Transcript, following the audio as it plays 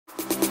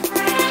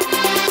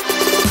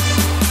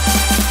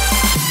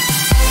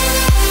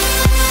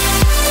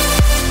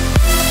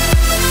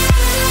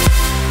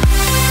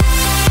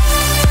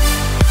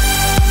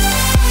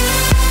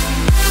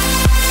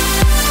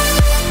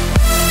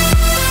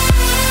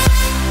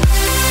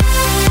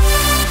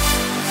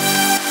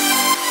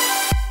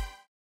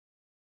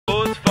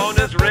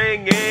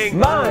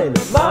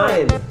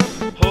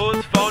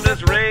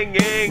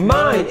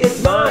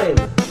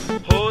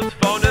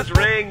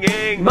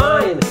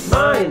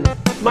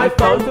My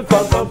phone's a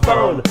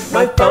phone.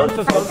 My phone's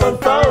a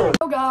phone.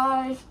 Hello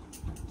guys,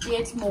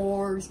 it's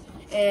Moors,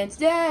 and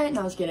today,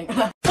 no, I was kidding.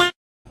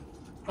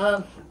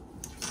 I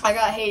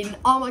got Hayden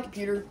on my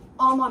computer,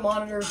 on my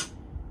monitor.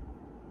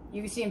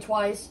 You can see him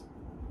twice.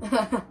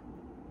 Oh,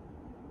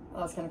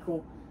 that's kind of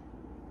cool.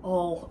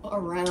 All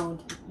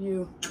around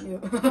you.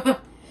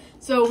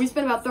 So we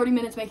spent about 30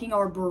 minutes making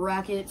our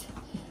bracket.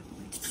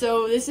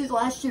 So this is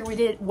last year we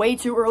did way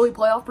too early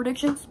playoff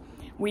predictions.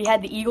 We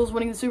had the Eagles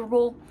winning the Super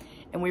Bowl,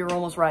 and we were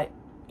almost right.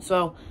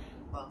 So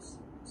close,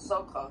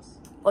 so close.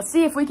 Let's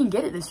see if we can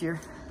get it this year.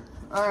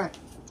 All right.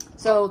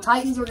 So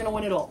Titans are gonna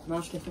win it all. No,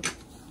 I'm just kidding.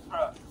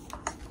 I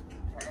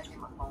gotta get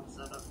my phone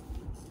set up.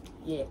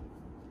 Yeah.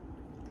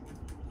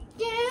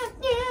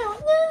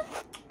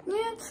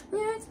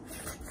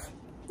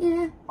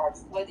 Alright,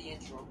 play the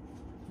intro.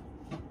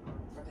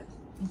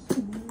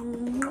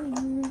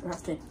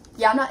 Okay.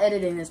 Yeah, I'm not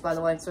editing this, by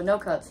the way, so no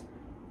cuts.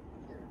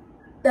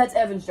 That's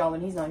Evan's job,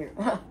 and he's not here.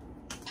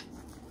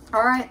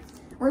 All right,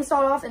 we're gonna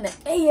start off in the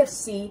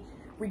AFC.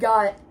 We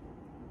got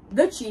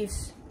the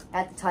Chiefs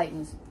at the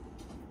Titans.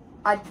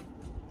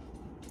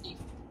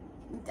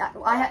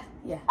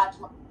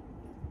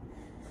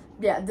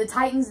 Yeah, the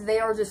Titans, they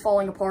are just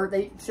falling apart.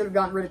 They should have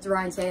gotten rid of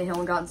Ryan Tannehill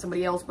and gotten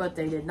somebody else, but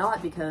they did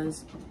not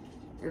because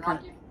they're kind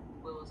of...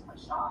 Willis a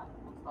shot.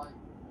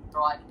 They're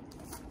like,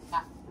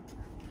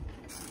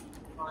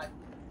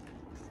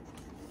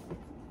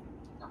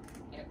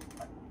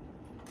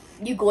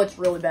 You glitched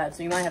really bad,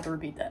 so you might have to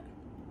repeat that.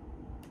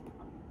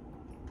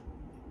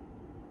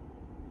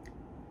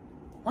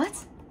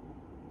 What?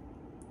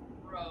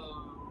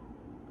 Bro.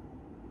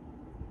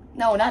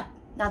 No, not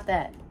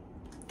that.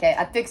 Okay,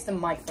 I fixed the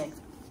mic thing.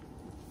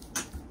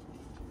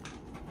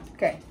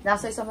 Okay, now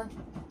say something.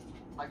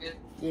 I good?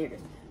 Yeah, you're good.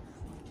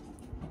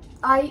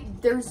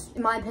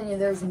 In my opinion,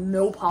 there's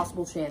no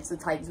possible chance the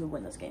Titans would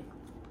win this game.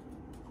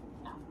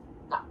 No.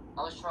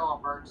 Unless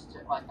Traylon Burks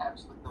like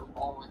absolutely goes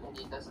all in and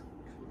he doesn't.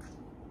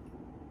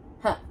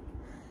 Huh.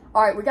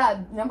 All right, we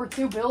got number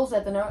 2 Bills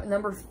at the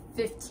number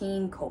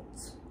 15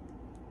 Colts.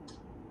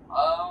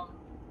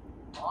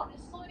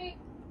 Honestly,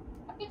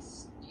 I could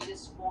see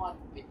this one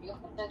being a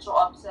potential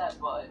upset,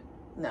 but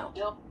no.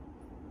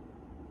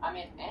 I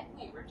mean,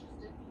 Anthony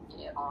Richardson can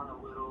get on a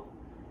little.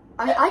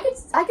 I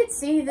could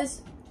see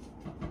this.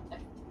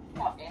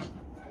 But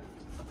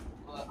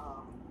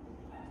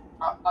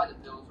the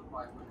Bills would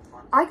probably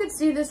win. I could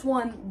see this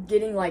one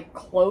getting like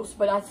close,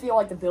 but I feel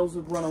like the Bills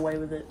would run away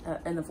with it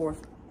in the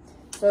 4th.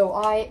 So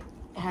I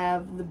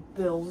have the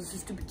Bills. This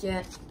is to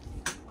begin.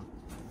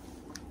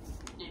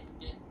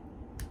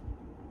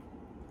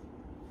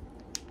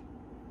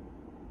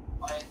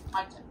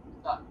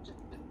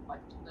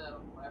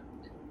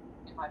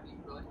 It might be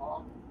really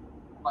long.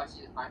 If I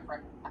see the time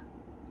frame.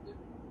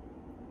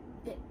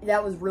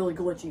 That was really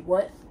glitchy.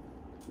 What?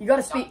 You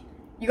gotta speak.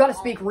 You gotta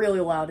speak really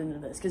loud into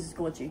this because it's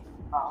glitchy.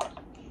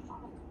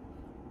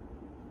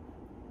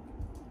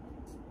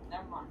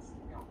 Never mind.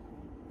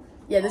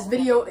 Yeah, this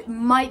video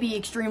might be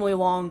extremely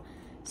long,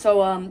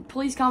 so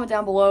please comment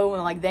down below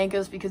and like thank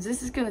us because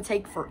this is gonna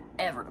take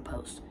forever to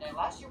post. Yeah,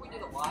 last year we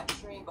did a live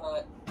stream,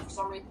 but for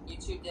some reason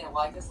YouTube didn't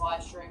like us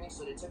live streaming,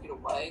 so they took it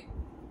away.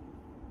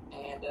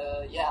 And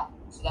yeah,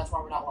 so that's why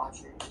we're not live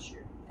streaming this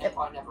year, and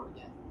probably never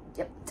again.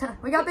 Yep,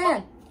 we got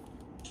banned.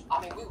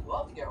 I mean, we would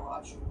love to get our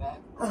live stream back.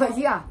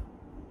 Yeah.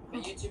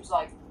 But YouTube's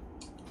like,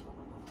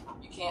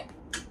 you can't.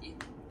 Do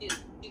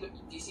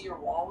you see your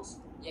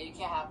walls? Yeah, you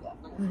can't have that.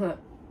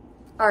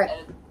 All right.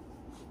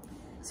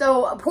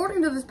 So,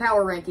 according to this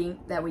power ranking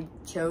that we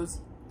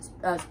chose,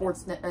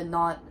 Sportsnet and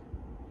not,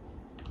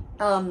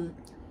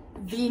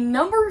 the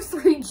number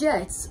 3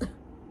 Jets.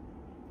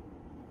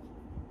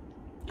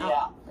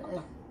 Yeah.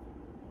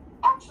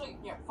 Actually,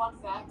 yeah. Fun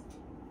fact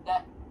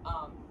that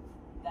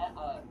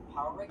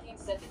power ranking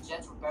said the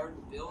Jets were better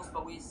than the Bills,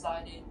 but we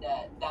decided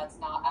that that's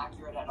not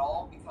accurate at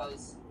all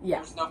because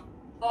there's no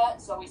that,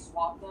 so we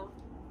swapped them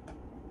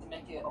to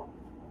make it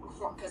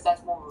because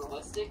that's more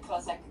realistic.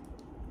 Because like,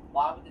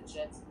 why would the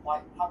Jets?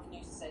 How can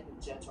you say the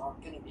Jets are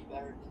going to be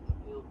better than the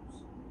Bills?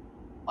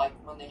 Like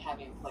when they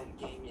haven't even played a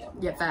game yet.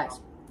 Yeah,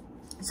 facts.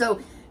 So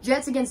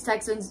Jets against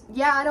Texans.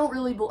 Yeah, I don't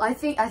really. I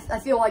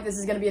feel like this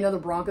is going to be another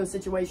Broncos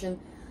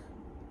situation.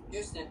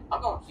 Houston. I'm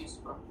going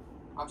Houston, bro.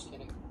 I'm just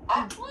kidding.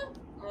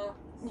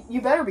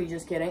 You better be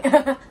just kidding.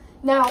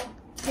 Now,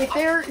 if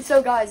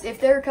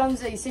there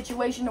comes a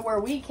situation to where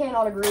we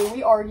cannot agree,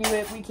 we argue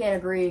it, we can't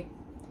agree,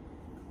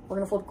 we're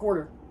going to flip a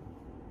quarter.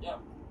 Yeah,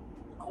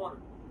 a quarter.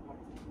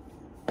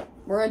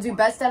 We're going to do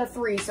best out of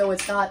 3, so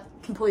it's not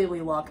completely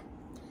luck.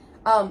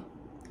 Stop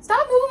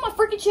moving my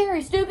freaking chair,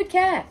 you stupid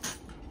cat.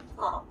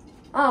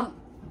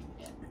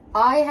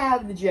 I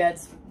have the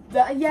Jets.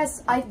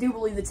 Yes, I do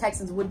believe the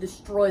Texans would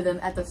destroy them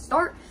at the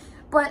start.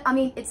 But, I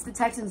mean, it's the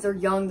Texans. They're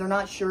young. They're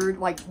not sure,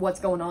 like, what's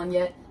going on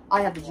yet.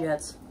 I have the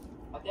Jets.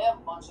 They have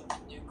a bunch of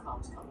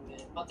newcomers coming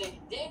in. But they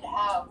did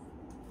have...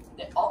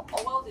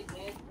 although they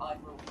did, like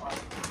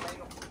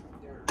trade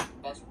their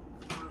best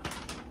recruit,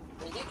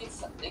 they did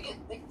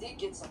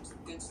get some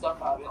good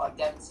stuff out of it. Like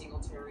Devin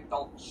Singletary,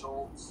 Dalton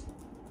Schultz.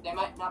 they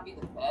might not be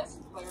the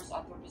best players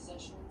at their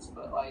positions,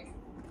 but like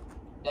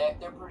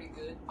they're pretty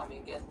good. I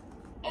mean,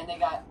 and they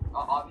got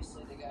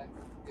obviously they got a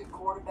good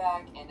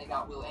quarterback, and they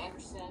got Will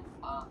Anderson.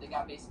 They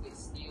got basically a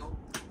steal.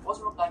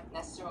 Wasn't really, like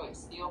necessarily a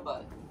steal,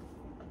 but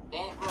they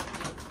didn't really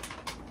get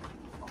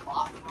a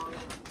lot for it.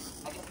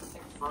 I guess they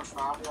picked the first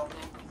rounder, I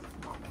think.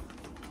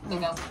 I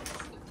think that was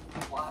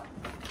the flat.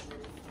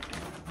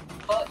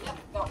 But yeah, we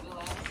got Will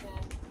Anderson,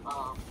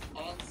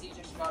 and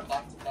CJ Stroud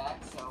back to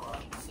back. So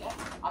yeah,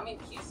 I mean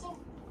Houston,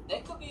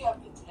 they could be a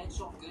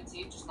potential good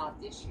team, just not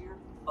this year.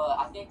 But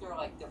I think they're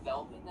like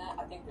developing that.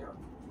 I think they're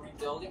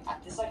rebuilding.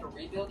 It's like a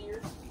rebuild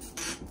year.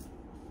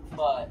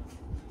 But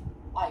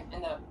like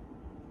in a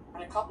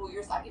couple of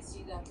years, I could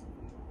see them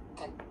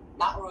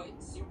not really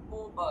Super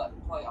Bowl, but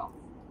playoff,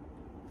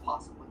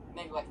 possibly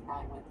maybe like a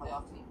 9-win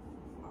playoff team.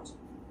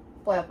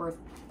 Playoff berth.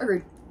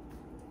 Agreed.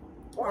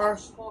 Or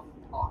just pull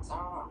Hawks. I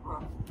don't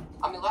know.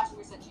 I mean, last year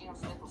we said Geno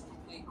Smith was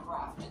complete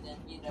crap, and then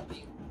he ended up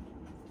being.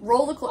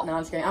 Roll the clip. No,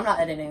 I'm just kidding. I'm not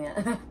editing it.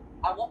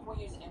 At one point,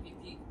 he was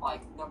MVP,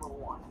 like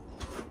 #1.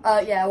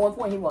 Yeah, at one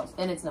point he was,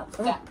 and it's not.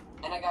 Yeah,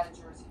 and I got a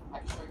jersey. I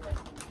can show you right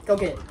now. Go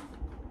get it.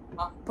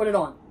 Huh? Put it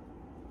on.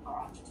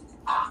 Ah.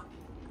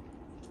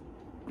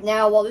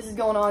 Now, while this is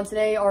going on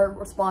today,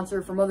 our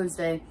sponsor for Mother's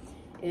Day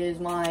is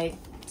my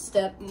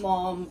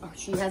stepmom.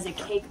 She has a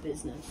cake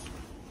business.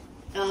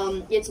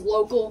 It's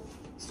local,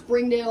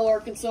 Springdale,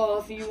 Arkansas.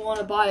 If you want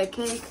to buy a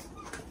cake,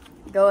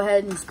 go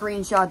ahead and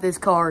screenshot this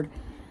card.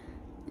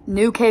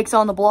 New cakes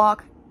on the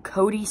block.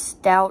 Cody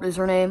Stout is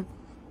her name.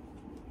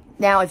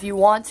 Now, if you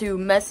want to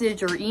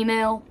message or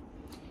email,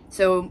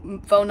 so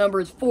phone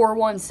number is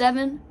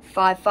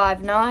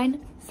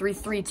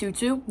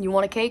 417-559-3322. You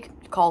want a cake?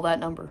 Call that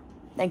number.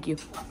 Thank you.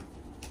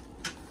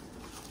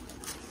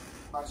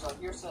 Alright, so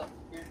here's $2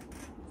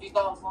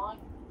 line.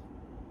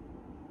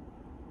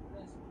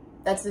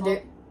 That's the I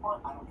don't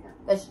care.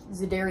 That's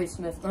Zadarius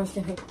Smith. I'm just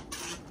kidding.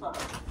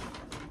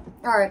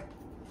 Alright.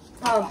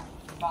 Oh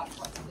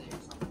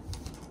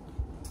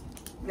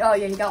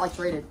yeah, he got like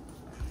traded.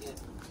 Yeah.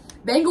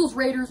 Bengals,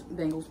 Raiders,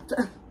 Bengals.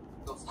 I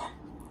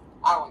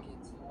don't want to get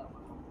into that.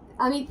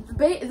 I mean,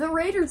 the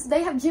Raiders,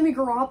 they have Jimmy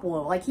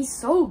Garoppolo. Like, he's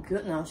so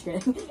good. No, I'm just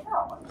kidding.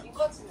 Yeah, like, he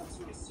led them to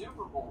a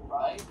Super Bowl,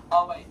 right?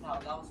 Oh, wait, no,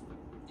 that was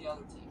the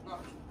other team. No,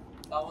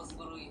 that was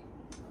literally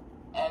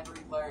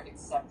every player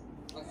except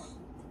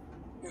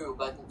who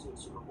led them to a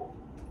Super Bowl.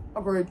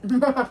 Agreed. I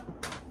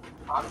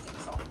don't think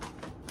so.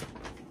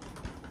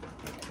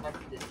 Never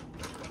did.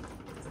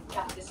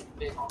 Yeah, this is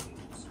big on me.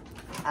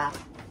 Ah.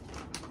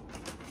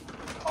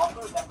 I'll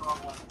put it back on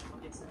when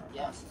it gets there.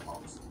 Yes,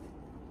 folks.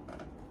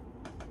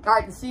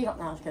 Alright, the Seahawks.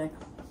 No, I'm just kidding.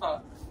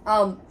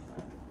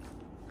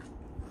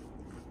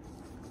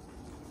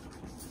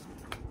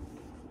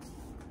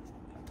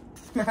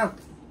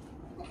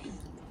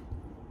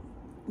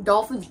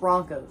 Dolphins,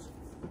 Broncos.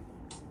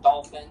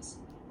 Dolphins.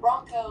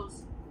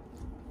 Broncos,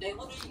 they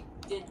literally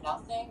did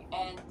nothing,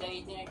 and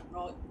they didn't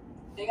really.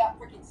 They got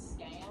freaking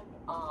scammed.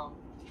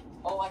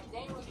 They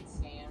didn't really get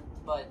scammed,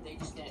 but they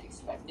just didn't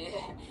expect it.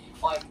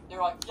 Like,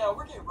 they're like, yeah,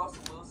 we're getting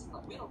Russell Wilson.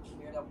 Like, we don't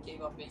care that we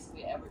gave up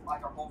basically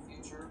our whole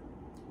future.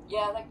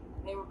 Yeah, like,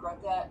 they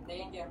regret that.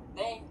 They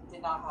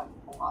did not have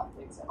a lot of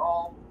picks at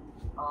all.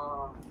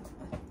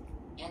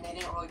 And they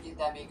didn't really get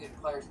that many good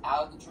players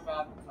out of the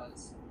draft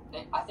because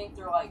I think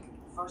their like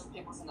first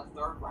pick was in the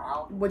 3rd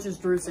round, which is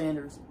Drew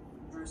Sanders.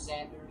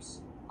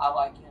 I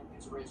like him.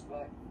 He's a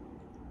Razorback.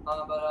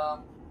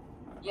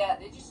 Yeah,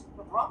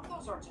 the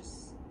Broncos are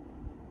just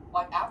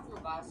like after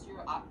last year.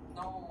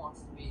 No one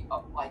wants to be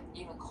like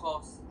even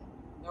close.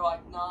 They're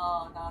like,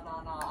 no,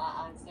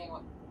 I'm staying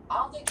with. I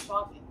don't think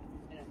Sean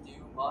Payton's gonna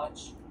do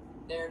much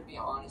there. To be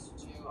honest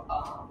with you,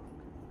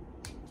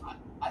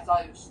 I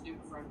thought it was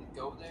stupid for him to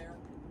go there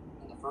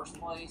in the first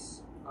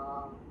place.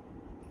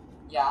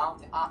 Yeah,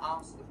 I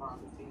don't see the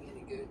Broncos being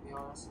any good. To be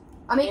honest,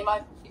 I mean, they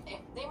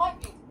might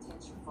be in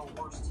contention for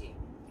worst team,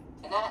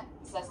 and that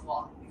says a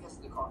lot because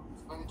of the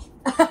Cardinals.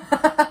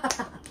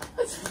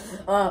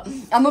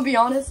 I'm gonna be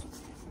honest.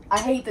 I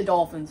hate the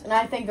Dolphins, and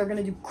I think they're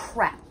gonna do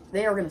crap.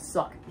 They are gonna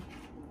suck.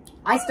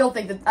 I still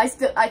think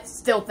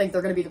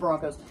they're gonna beat the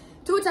Broncos.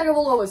 Tua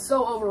Tagovailoa is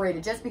so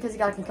overrated. Just because he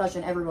got a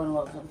concussion, everyone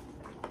loves him.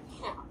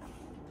 Yeah.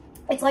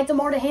 It's like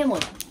DeMar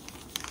Hamlin.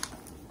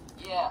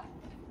 Yeah,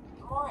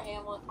 DeMar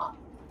Hamlin.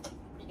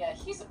 Yeah,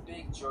 he's a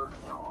big jerk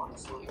now,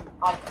 honestly.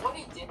 Like, what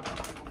he did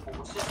before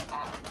was just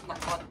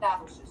average. That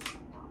was just, you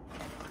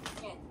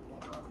can't do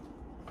that, bro.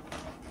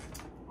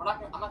 I'm not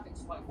gonna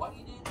explain what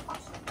he did. I'm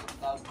just gonna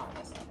that was kind of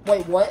messed up.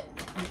 Wait, what?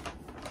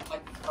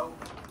 Like,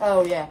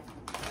 oh, yeah.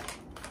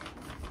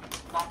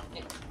 Not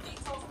get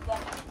details of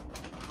that,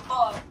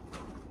 but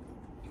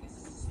because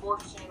it's a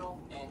sports channel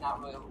and not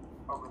really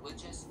a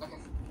religious. Okay.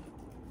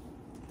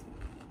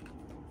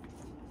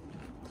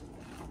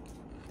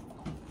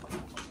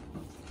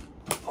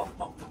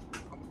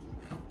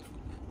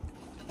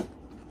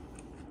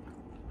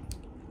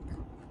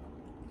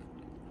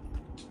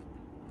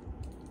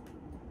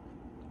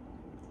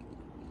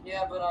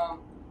 Yeah, but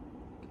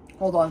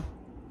hold on.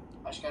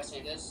 I just gotta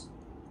say this.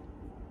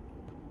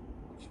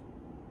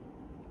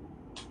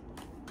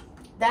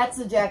 That's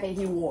the jacket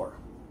he wore.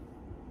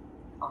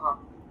 Uh-huh.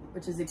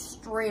 Which is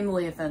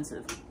extremely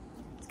offensive.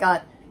 It's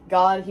got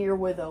God here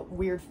with a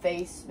weird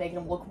face, making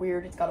him look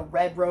weird. It's got a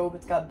red robe.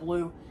 It's got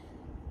blue.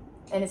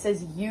 And it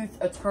says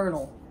Youth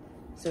Eternal.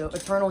 So,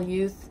 Eternal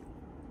Youth,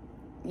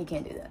 you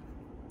can't do that.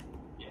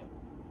 Yeah.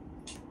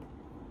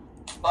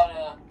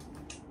 But,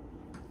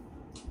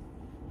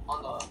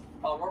 on the...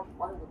 we're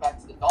going to go back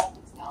to the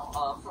Dolphins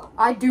now.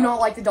 I do not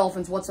like the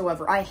Dolphins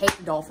whatsoever. I hate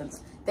the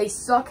Dolphins. They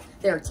suck.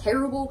 They're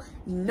terrible.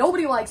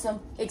 Nobody likes them,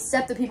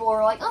 except the people who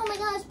are like, oh my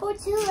gosh, poor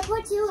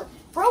Tua.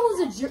 Bro was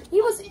a jerk.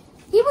 He was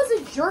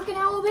a jerk in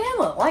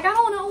Alabama. Like, I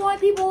don't know why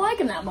people like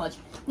him that much.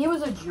 He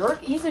was a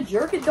jerk. He's a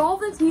jerk at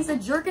Dolphins. He's a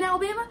jerk in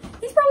Alabama.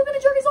 He's probably been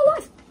a jerk his whole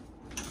life.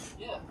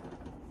 Yeah.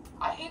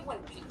 I hate when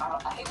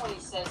he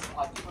says,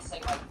 like, people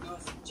say, like, who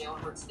is Jalen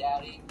Hurts'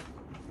 daddy?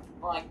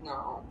 I'm like,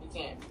 no, you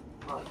can't.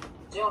 Like,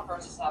 Jalen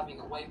Hurts is having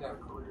a way better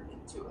career than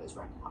Tua is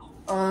right now.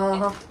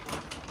 Uh-huh.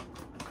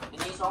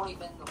 And he's only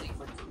been in the league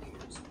for 2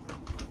 years.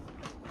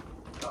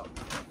 So,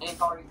 and he's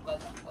already led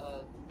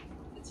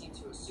the team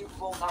to a Super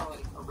Bowl. Not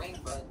really a ring,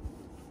 but,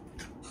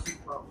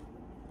 bro,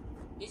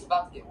 he's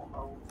about to get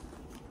one.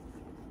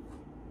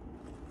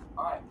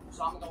 Alright,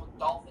 so I'm going to go with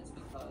Dolphins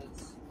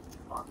because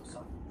Broncos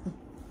suck.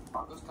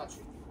 Broncos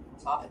country.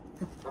 It's hot.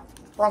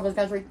 Broncos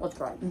country? Let's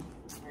try it.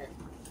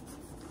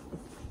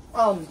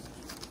 Yeah.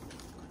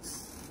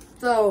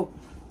 So,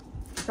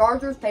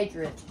 Chargers,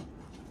 Patriots.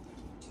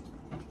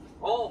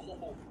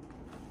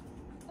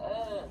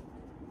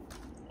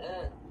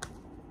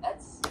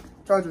 That's...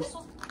 Chargers.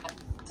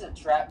 It's a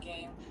trap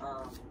game.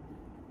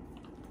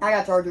 I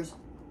got Chargers.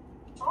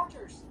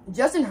 Chargers.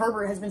 Justin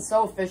Herbert has been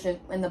so efficient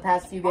in the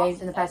past few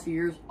games, in the past few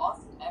years.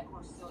 Austin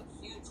Eckler's still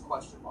a huge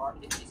question mark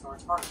if he's going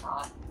to return or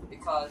not,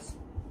 because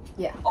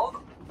yeah, all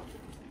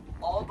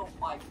the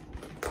like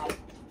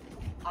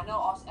I know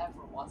Austin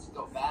Eckler wants to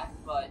go back,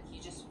 but he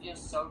just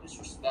feels so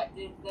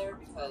disrespected there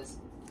because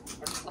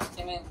there's not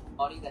him in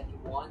money that he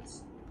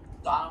wants.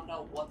 So I don't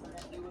know what they're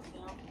gonna do with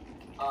him.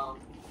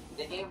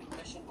 They gave him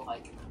permission to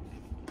like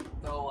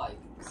go like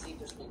see if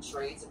there's any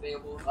trades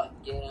available to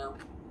like get him.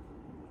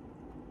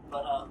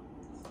 But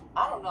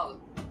I don't know.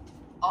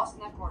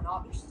 Austin Eckler or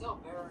not, they're still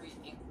very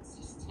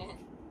inconsistent.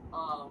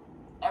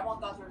 Everyone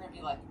thought they were gonna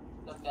be like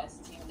the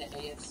best team in the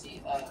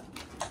AFC.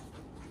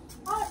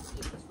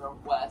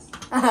 West.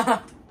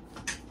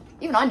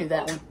 Even I knew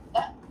that one.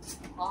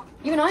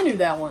 Even I knew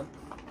that one.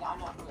 Yeah, I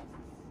know.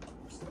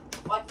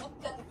 Like,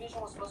 look, that division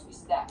was supposed to be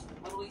stacked.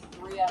 Literally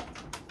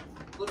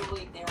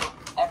they were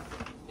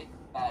every big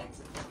bad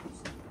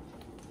exceptions.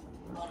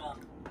 But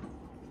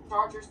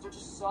Chargers, they're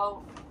just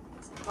so.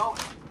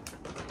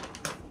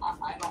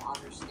 I don't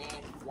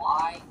understand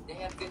why they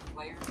have good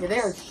players. Yeah, they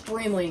are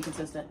extremely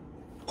inconsistent.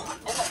 And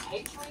the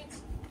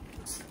Patriots,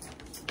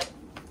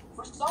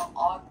 for some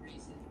odd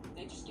reason,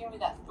 they just give me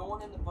that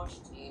thorn in the bush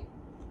team.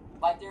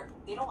 Like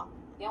they don't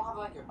have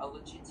like a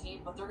legit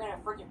team, but they're gonna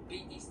freaking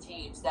beat these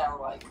teams that are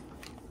like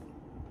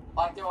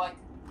they're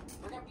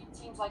gonna beat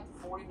teams like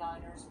the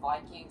 49ers,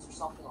 Vikings, or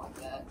something like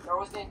that. They're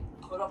always gonna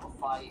put up a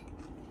fight.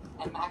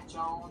 And Mac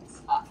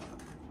Jones,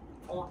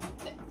 or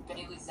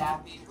Bailey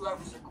Zappi,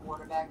 whoever's their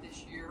quarterback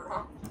this year.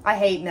 I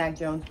hate Mac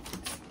Jones.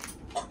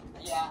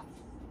 Yeah,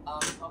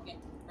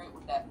 smoking great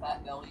with that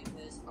fat belly of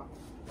his,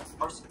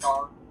 or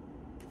cigar.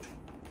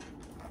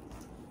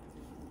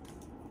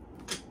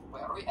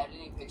 Wait, are we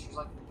editing pictures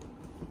like?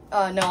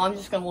 No, I'm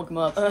just gonna look him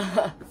up.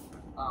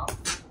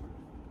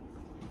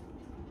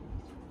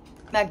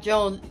 Mac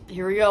Jones,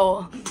 here we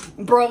go.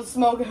 Bro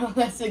smoking on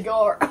that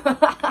cigar.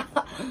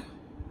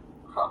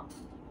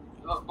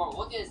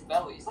 Look at his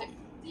belly. He's like,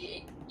 do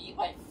you eat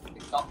like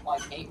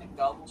 8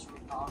 McDoubles from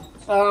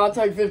McDonald's? I'll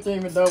take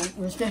 15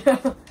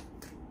 McDoubles.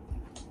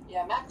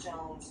 Yeah, Mac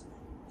Jones,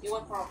 he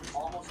went from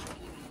almost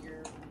rookie of the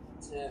year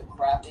to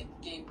crap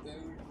game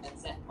food and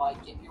sent like,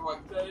 if you're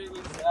like,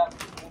 Bailey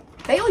Zappi.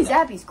 Bailey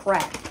Zappi's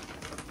crap.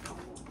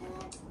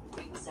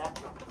 Bailey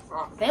Zappi.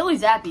 Bailey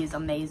Zappi is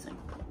amazing.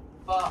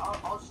 But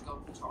I'll just go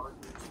with the Chargers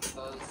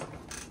because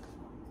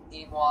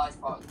team-wise,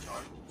 probably the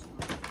Chargers.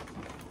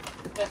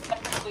 Because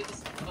technically this is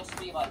supposed to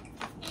be like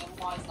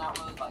team-wise, not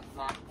really like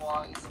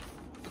map-wise.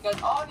 Because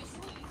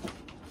obviously,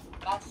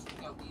 matches can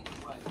go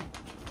either way.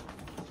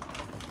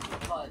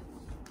 But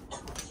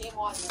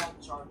team-wise, we want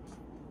the Chargers.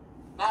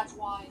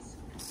 Match-wise,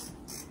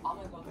 I'm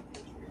gonna go with the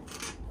Patriots.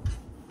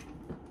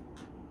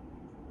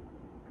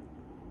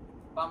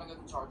 But I'm gonna go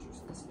with the Chargers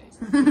in this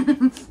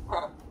case.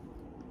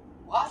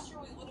 Last year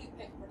we literally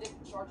predicted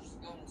the Chargers to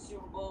go to the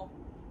Super Bowl.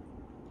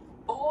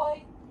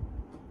 Boy,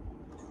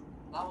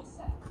 that was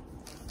sad.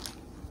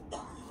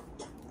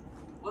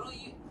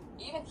 Literally,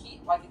 even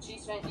he, like a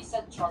Chiefs fan, he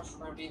said the Chargers were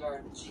going to be better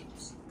than the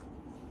Chiefs.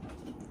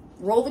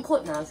 Roll the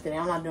clip. No, just kidding.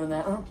 I'm not doing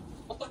that. Roll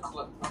the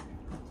clip.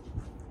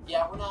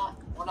 Yeah, we're not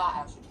going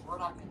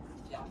to,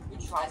 yeah, who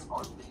tries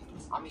hard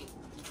things? I mean,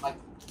 like,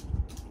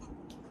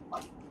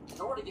 in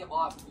order to get a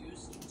lot of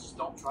views, just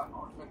don't try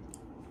hard.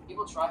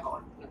 People try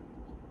hard.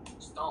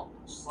 Just don't.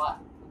 Just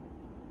slap.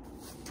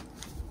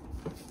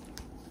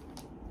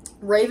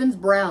 Ravens,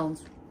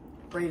 Browns.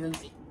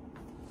 Ravens.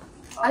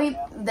 I mean,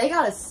 they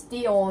got a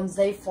steal on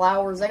Zay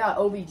Flowers. They got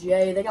OBJ.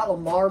 They got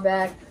Lamar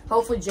back.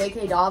 Hopefully,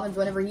 J.K. Dobbins,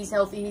 whenever he's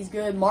healthy, he's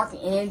good. Mark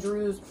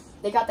Andrews.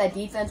 They got that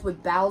defense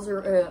with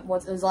Bowser.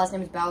 What's his last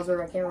name? Is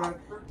Bowser? I can't remember.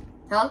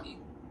 Huh?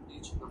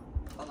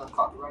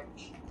 Copyright.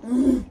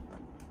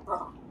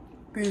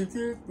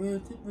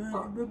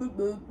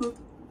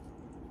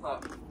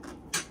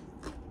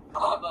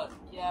 But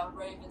yeah,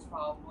 Ravens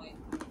probably.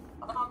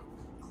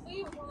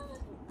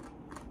 Cleveland.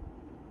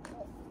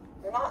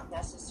 They're not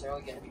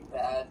necessarily going to be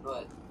bad,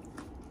 but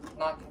they're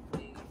not going to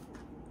be.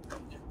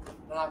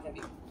 They're not going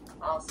to be.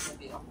 Honestly, going to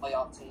be a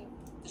playoff team.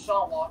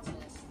 Deshaun Watson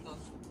is still a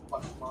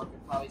question mark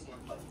of how he's going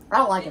to play. I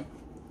don't like him.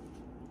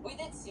 We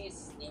did see a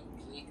sneak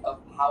peek of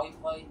how he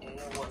played, and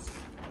it was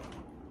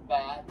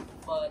bad.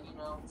 But you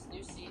know, it's a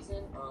new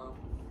season.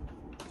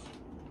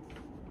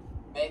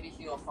 Maybe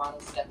he'll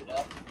finally step it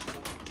up.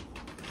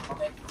 Or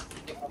maybe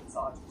get more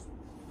massages.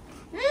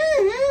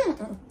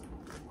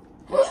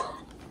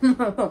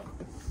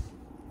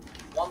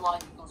 One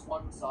line equals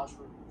one massage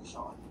for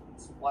Deshaun.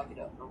 Let's wipe it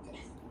up, okay?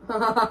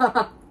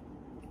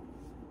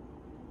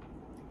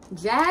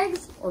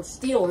 Jags or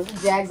Steelers?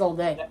 Jags all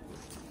day.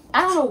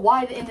 I don't know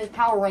why in this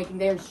power ranking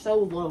they're so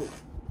low.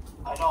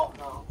 I don't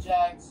know.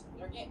 Jags,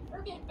 they're getting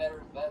better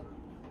and better.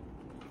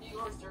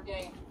 Steelers, they're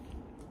getting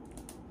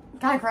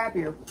kind of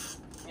crappier.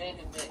 They're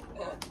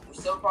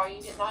still probably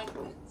gonna get 9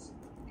 wins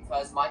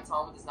because Mike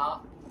Tomlin does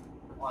not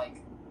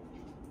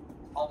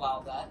allow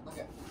that.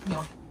 Okay, you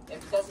know,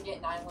 if he doesn't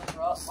get 9 wins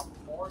or up on the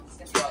board, it's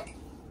gonna be like,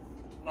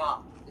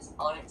 nah, it's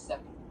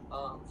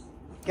unacceptable.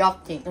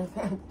 Drop team.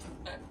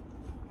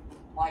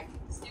 Like,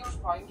 the Steelers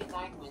probably get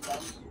 9 wins out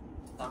of the year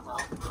somehow.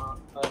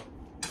 But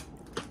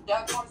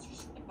Jaguars are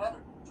just getting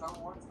better. Trevor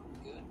Lawrence will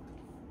be good.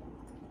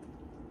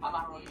 I'm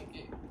not really gonna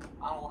get.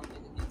 I don't want to get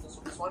into details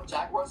with this one.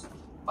 Jaguars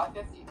by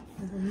 50.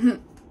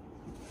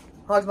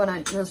 Hogs by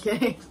 9. Just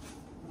kidding.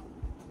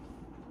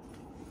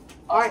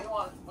 Alright. We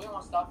don't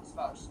want to stop this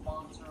about our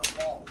sponsor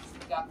balls.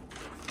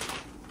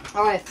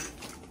 Alright.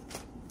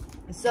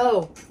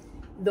 So,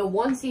 the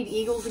 1 seed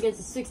Eagles against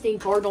the 16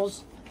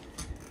 Cardinals.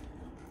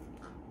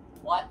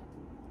 What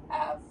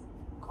have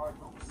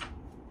Cardinals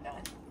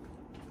done?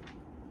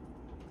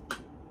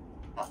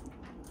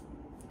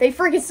 They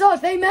freaking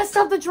suck. They messed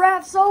up the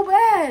draft so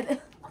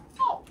bad.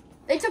 No.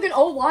 They took an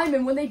old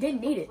lineman when they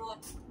didn't need it.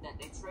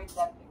 They traded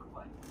that pick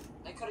away.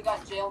 They could have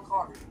got Jalen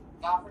Carter,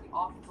 got freaking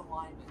offensive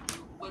lineman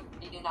who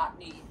they did not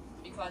need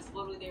because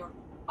literally they were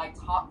like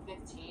top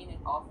 15 in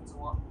offensive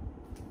line.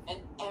 And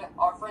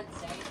our friend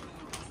Zane,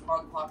 who was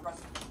part of the podcast,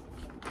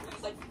 he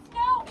was like,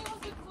 no, it was a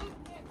good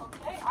pick,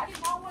 okay? I did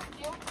not want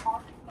Jalen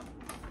Carter.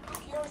 Who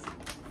cares?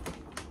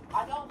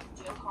 I know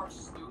Jalen Carter's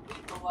stupid,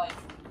 but like,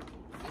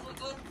 he's a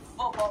good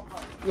football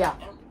player. Yeah.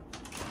 And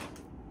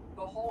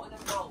the whole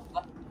NFL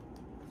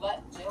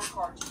let Jalen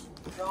Carter just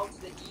go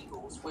to the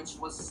Eagles, which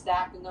was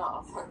stacked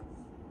enough.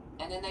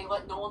 And then they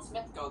let Nolan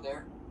Smith go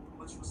there,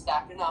 which was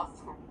stacked enough.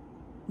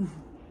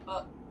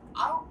 But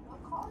the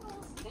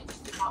Cardinals, they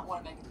just did not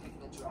want to make a pick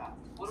in the draft.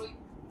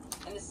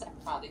 In the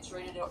second round, they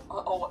traded their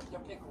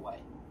pick away.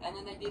 And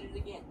then they did it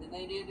again. Then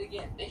they did it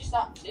again. They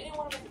didn't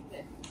want to make a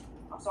pick.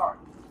 I'm sorry.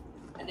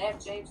 And they have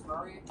James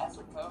Murray as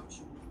their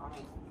coach. I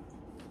mean,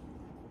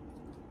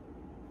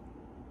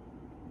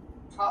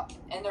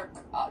 and their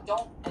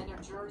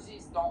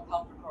jerseys don't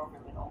help the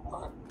program at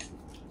all.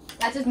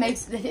 That just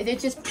makes it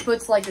just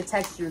puts like the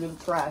texture to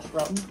the trash,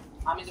 bro.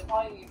 I mean, they're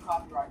probably gonna get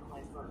copyright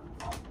claim for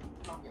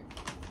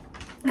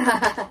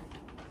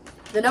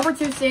the number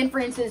 2 San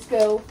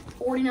Francisco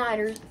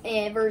 49ers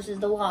and versus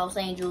the Los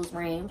Angeles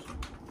Rams.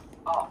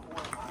 Oh,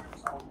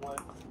 49ers. Oh, boy.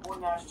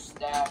 49ers are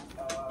stacked.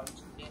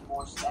 Getting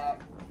more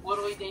stacked.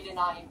 Literally, they did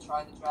not even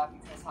try the draft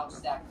because how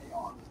stacked they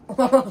are.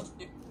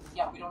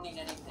 Yeah, we don't need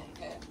anything.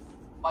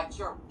 Like,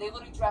 sure, they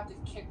literally drafted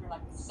a kicker in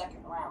like the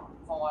 2nd round.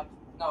 No,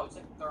 it's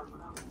like the 3rd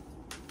round.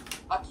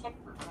 A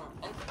kicker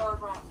in the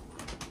 3rd round.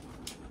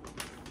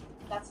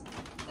 That's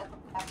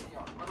how they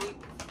are. Literally,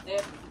 they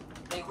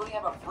literally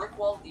have a brick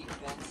wall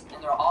defense,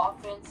 and their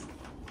offense,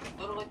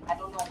 literally, I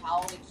don't know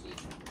how they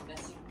keep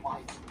missing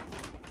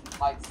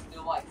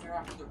still figuring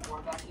out who their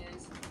quarterback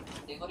is.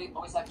 They literally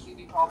always have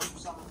QB problems or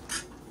something.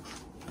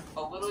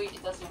 But literally,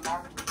 it doesn't even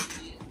matter who the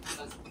QB is,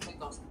 because I think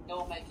they'll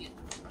still make it.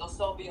 They'll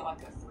still be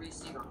like a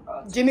 3-seed or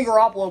Jimmy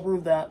Garoppolo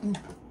proved that.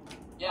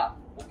 Yeah,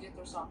 we'll get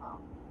there somehow.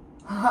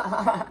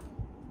 Yeah,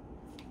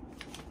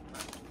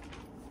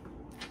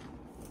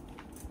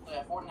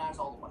 49ers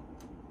all the way.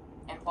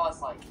 And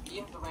plus, like,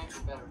 even if the Rams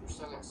are better, they're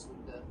still going to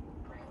sweep the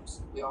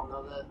Rams. We all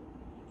know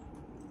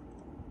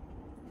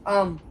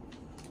that.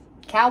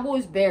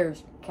 Cowboys,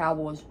 Bears,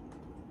 Cowboys.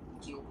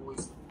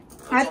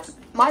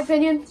 My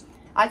opinion,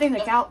 I think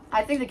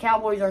the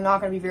Cowboys are not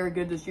going to be very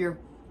good this year.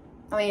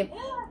 I mean,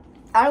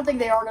 I don't think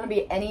they are going to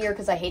be any year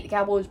because I hate the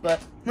Cowboys,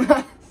 but...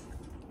 Yeah,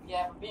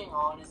 for being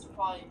honest,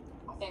 I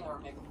think they're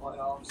making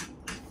playoffs.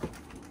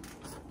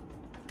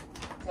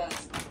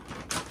 Because,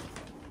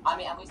 I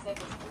mean, at least they have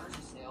those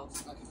jersey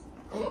sales.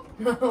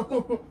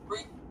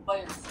 Three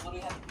players literally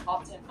have the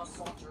top 10 most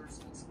sold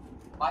jerseys.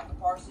 Micah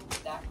Parsons,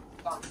 Dak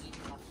Garcia.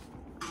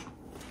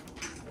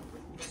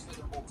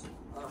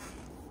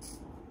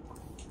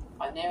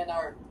 name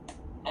our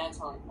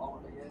Anthony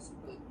Pollard, I guess.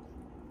 But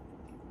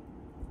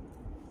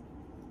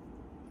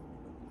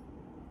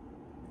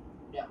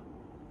yeah.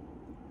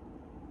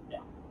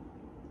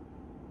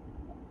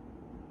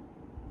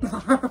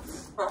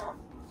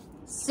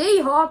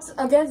 Seahawks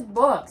against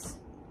Bucks.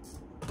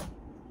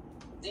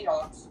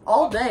 Seahawks.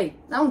 All day.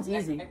 That one's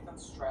easy.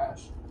 Pickham's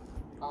trash.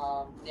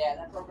 Yeah,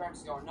 that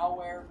program's going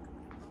nowhere.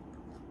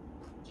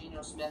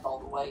 Geno Smith all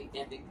the way,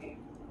 MVP.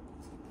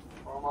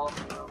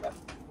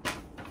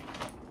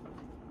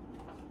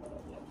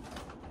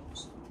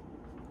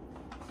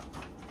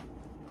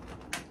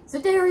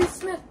 Zadarius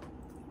Smith.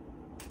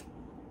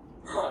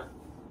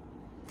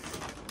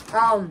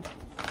 I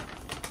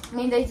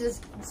mean, they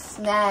just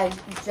snagged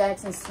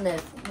Jackson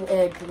Smith,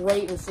 a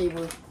great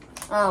receiver.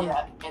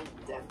 Yeah,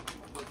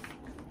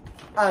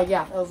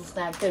 yeah, that was a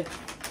snag too.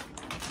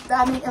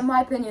 I mean, in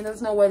my opinion,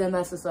 there's no way they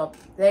mess this up.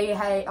 They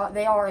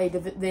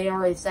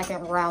are a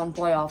second round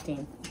playoff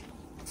team.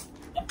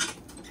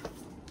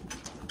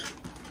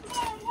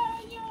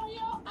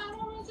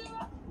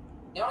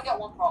 They only got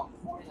one problem: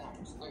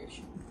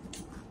 49ers.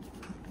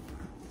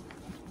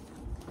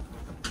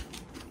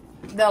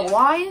 The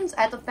Lions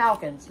at the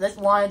Falcons. This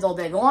Lions all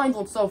day. The Lions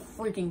look so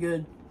freaking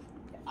good.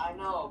 I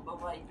know,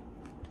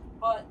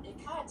 but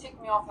it kind of ticked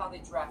me off how they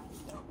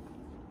drafted them.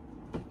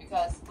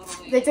 Because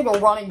literally they took a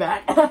running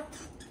back.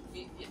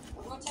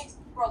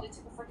 They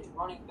took a freaking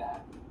running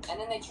back, and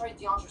then they trade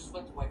DeAndre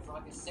Swift away for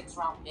like a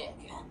 6th-round pick.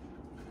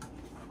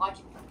 Like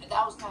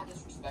that was kind of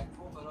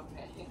disrespectful, but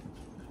okay.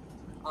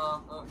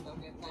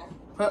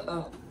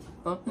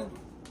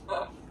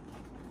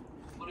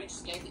 But he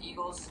just gave the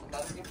Eagles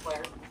another good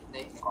player.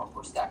 They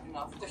were stacked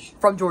enough.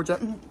 From Georgia.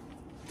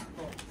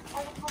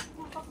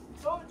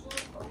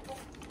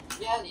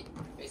 Yeah,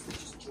 basically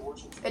just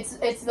Georgia.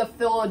 It's the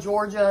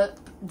Philadelphia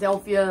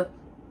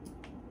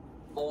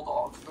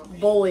Bulldogs.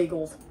 Bull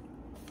Eagles.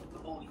 The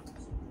Bull Eagles.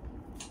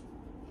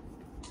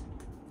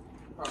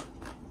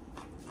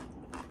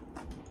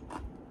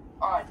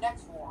 Alright,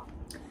 next one.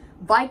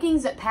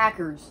 Vikings at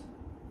Packers.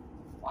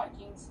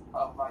 Vikings?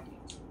 Oh,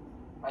 Vikings.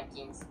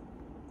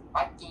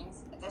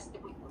 Vikings. That's the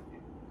week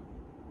review.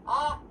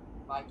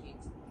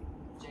 Vikings.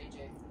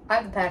 JJ. I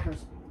have the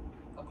Packers.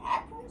 The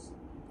Packers?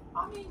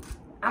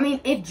 I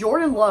mean, if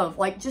Jordan Love,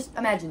 like, just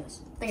imagine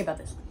this. Think about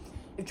this.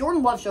 If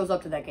Jordan Love shows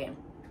up to that game,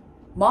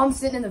 Mom's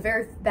sitting in the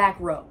very back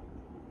row.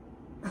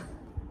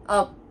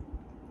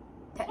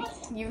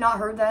 You've not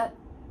heard that?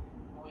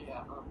 Oh,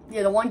 yeah.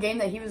 Yeah, the one game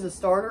that he was a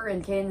starter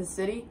in Kansas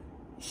City,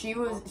 she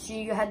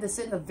had to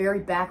sit in the very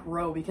back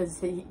row because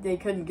they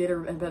couldn't get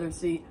her a better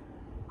seat.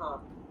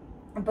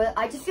 But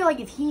I just feel like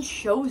if he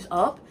shows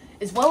up,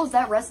 as well as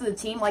that rest of the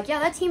team, like, yeah,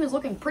 that team is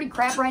looking pretty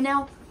crap right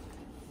now.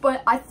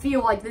 But I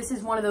feel like this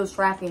is one of those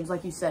draft games,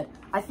 like you said.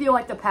 I feel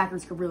like the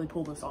Packers could really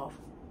pull this off.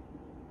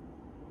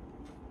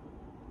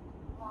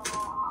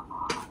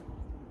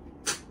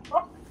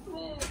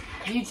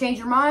 Do you change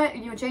your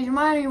mind? You change your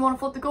mind, or you want to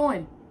flip the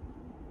coin?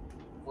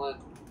 Flip.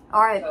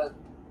 All right.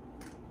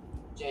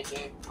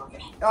 JJ. Okay.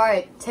 All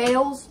right.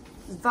 Tails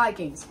is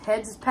Vikings.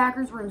 Heads is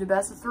Packers. We're gonna do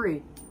best of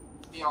 3.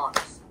 Be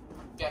honest.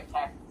 Jack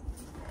Packers.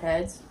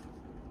 Heads.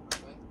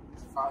 Okay.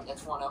 All right.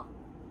 That's 1-0.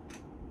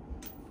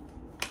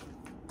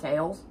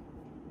 Tails.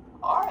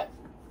 All right.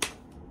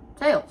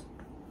 Tails.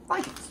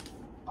 Vikings.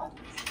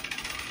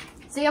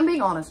 See, I'm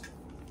being honest.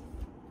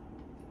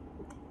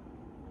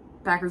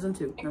 Packers in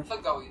 2. It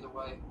could go either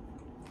way.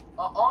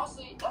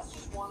 Honestly, that's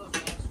just one of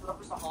those games.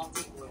 Whoever's the home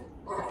team win.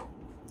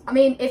 I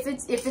mean, if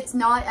it's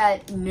not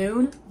at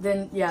noon,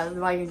 then yeah, the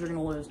Vikings are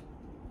gonna lose.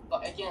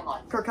 But again,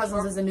 like Kirk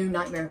Cousins is a new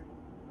nightmare.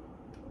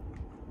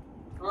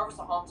 Whoever's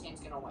the home team's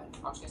gonna win.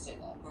 I'm just gonna say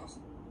that.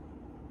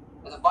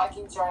 If the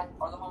Vikings are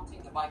the home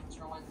team, the Vikings are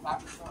gonna win. The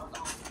Packers are the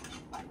home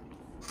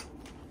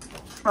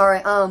team. All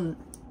right,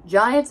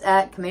 Giants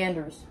at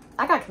Commanders.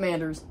 I got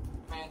Commanders.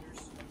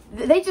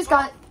 They just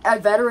got a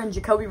veteran,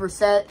 Jacoby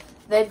Brissett.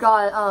 They've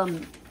got,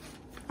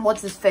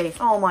 what's his face?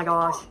 Oh, my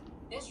gosh.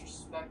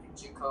 Disrespecting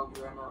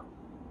Jacoby right now.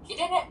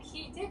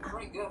 He did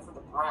pretty good for the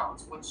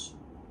Browns, which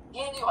he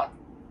didn't do, like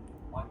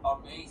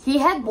amazing. He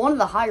had one of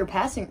the higher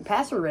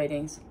passer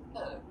ratings.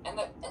 And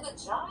the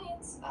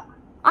Giants...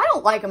 I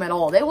don't like them at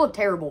all. They look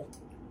terrible.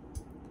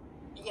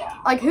 Yeah.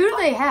 Like, who do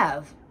they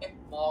have?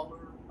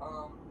 Waller,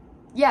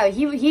 Yeah,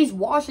 he's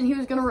washed and he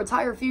was going to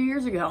retire a few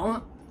years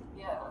ago.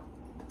 Yeah,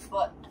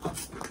 but...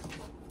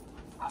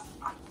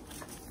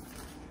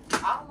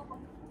 I don't know.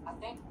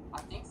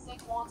 I think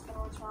Saquon's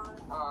gonna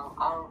return.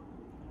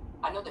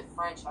 I know they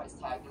franchise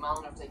tagged him. I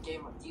don't know if they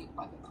gave him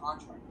a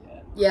contract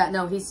yet. Yeah,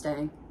 no, he's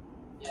staying.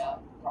 Yeah,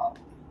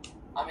 probably.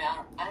 I mean,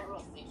 I didn't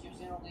really think he was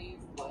gonna leave,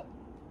 but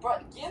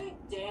giving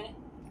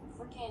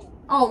freaking.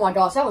 Oh my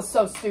gosh, that was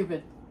so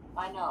stupid.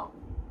 I know.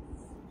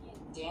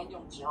 Freaking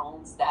Daniel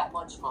Jones that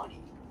much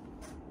money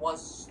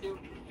was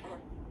stupid.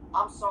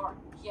 I'm sorry,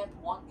 he had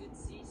one good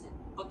season,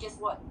 but guess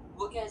what?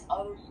 Look at his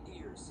other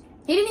years.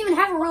 He didn't even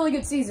have a really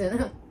good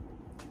season.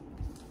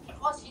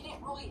 Plus, he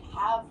didn't really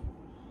have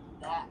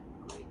that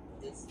great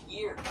this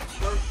year.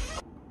 Sure.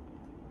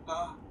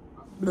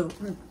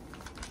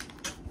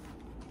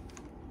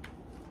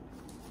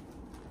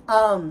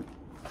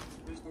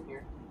 Who's in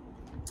here?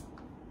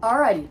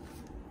 Alrighty.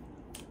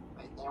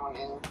 Wait, anyone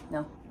in?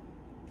 No.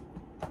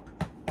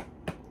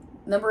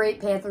 Number 8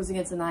 Panthers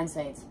against the 9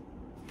 Saints.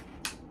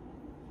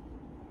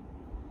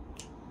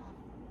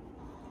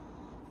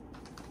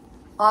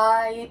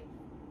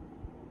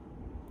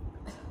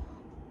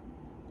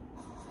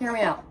 Hear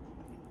me out.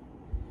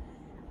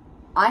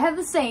 I have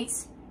the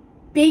Saints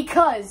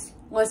because,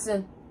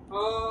 listen.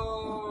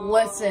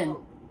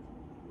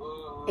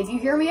 If you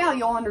hear me out,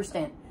 you'll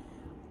understand.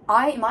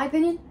 In my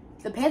opinion,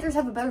 the Panthers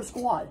have a better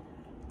squad.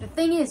 The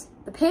thing is,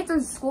 the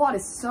Panthers squad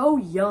is so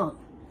young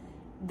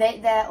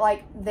they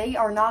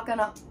are not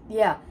gonna,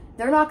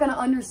 they're not gonna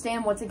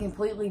understand what to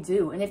completely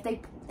do. And if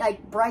they,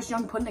 like, Bryce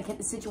Young put in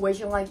a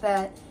situation like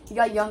that, you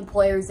got young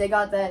players, they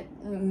got that,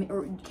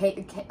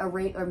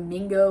 or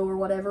Mingo or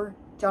whatever,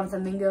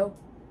 Jonathan Mingo.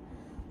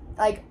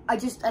 Like,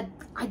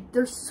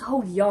 they're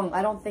so young.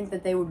 I don't think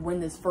that they would win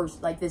this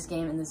this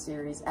game in this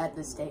series at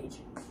this stage.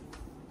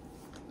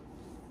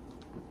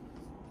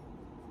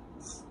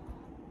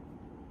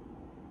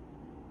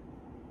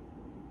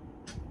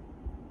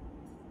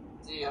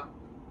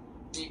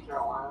 See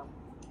Carolina.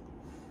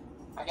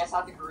 I guess I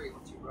have to agree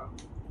with you, bro.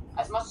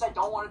 As much as I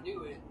don't want to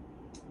do it,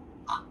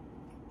 I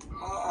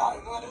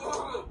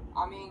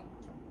mean,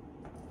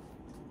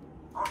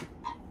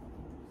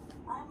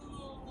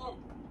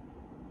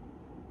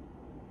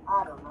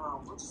 I don't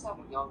know. We just have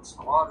a young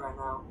squad right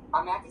now.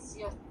 I mean, I can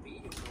see us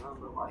beating them,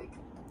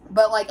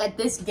 but like at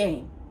this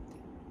game,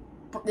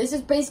 this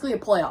is basically a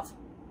playoff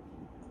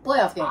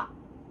game.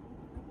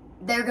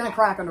 They're gonna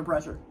crack under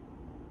pressure.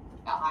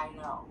 I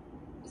know.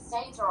 The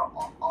Saints are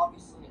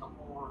obviously a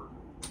more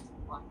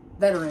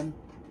veteran.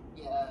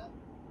 Yeah.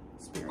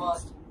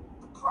 Experienced.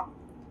 But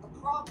the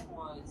problem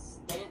was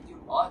they didn't do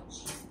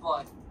much.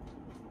 But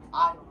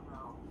I don't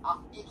know.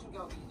 It can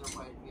go either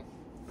way.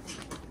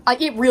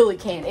 It really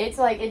can. It's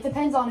like, it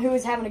depends on who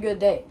is having a good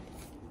day.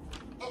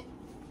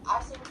 I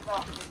think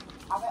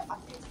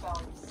it's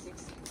about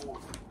 60-40.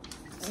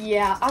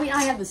 Yeah, I mean,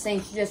 I have the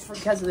Saints just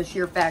because of the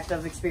sheer fact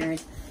of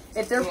experience.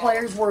 If their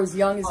players were as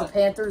young as the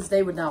Panthers,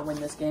 they would not win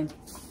this game.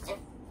 If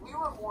we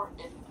were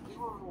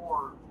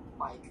more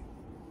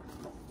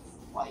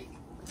like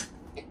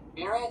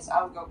experience,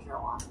 I would go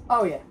Carolina.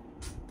 Oh yeah.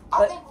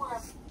 But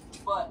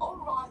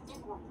overall,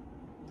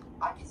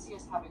 I can see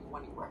us having a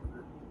winning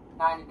record,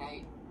 9-8,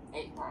 8-9.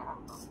 I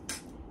don't know.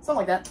 Something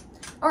like that.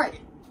 All right.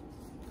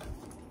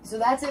 So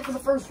that's it for the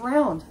first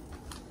round.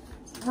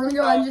 We're gonna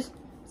go ahead and just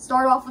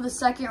start off with the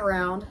second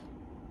round.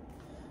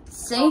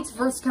 Saints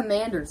versus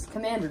Commanders.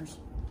 Commanders.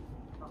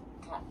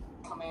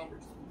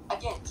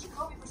 Again,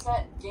 Jacoby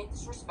Brissett getting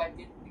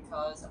disrespected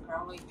because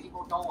apparently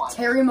people don't like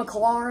Terry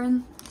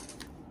McLaurin.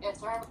 Yeah,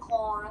 Terry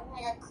McLaurin.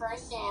 We got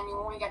Chris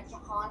Samuel. We got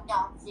Jahan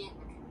Dotson.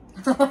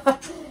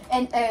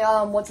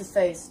 and what's his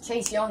face?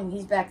 Chase Young.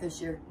 He's back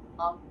this year.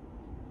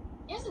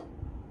 He hasn't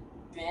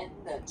been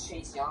the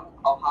Chase Young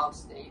Ohio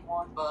State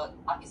one, but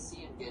I can see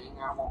him getting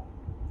there at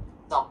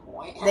some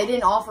point. They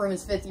didn't offer him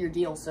his 5th-year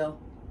deal, so.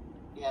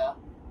 Yeah.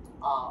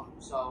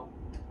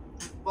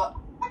 But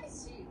I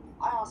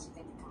honestly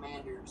think the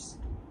Commanders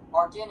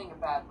are getting a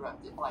bad rep,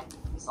 like,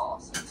 this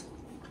offseason.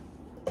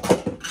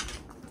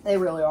 They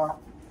really are.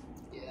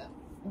 Yeah.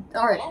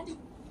 All right.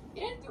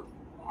 They didn't do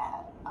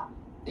bad.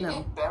 They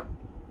did better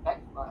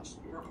last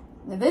year.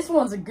 Now, this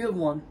one's a good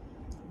one.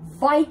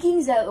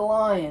 Vikings at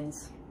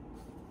Lions.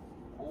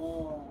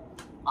 Ooh.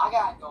 I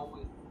gotta go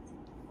with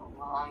the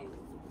Lions.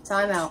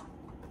 Timeout.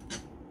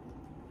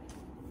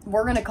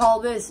 We're going to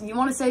call this, you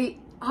want to say,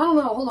 I don't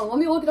know, hold on, let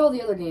me look at all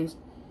the other games.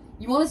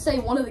 You want to say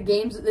one of the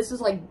games, this is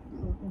like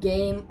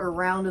game or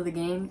round of the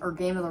game, or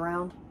game of the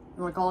round?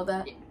 You want to call it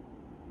that?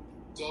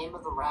 Game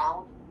of the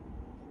round?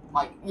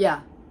 Like,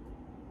 yeah.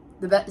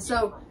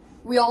 So,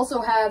 we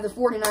also have the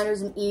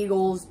 49ers and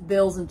Eagles,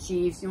 Bills and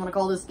Chiefs. You want to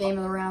call this game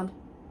of the round?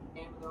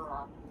 Game of the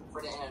round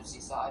for the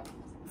NFC side.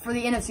 For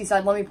the NFC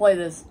side, let me play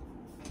this.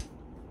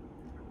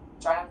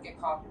 Try not to get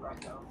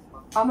copyright, though.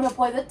 I'm going to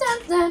play the dun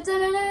dun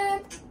dun dun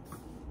dun.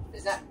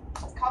 Is that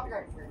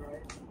copyright free,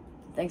 right?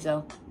 I think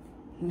so.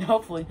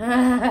 Hopefully.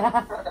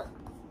 Dun,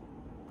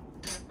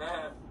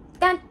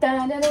 dun,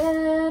 dun,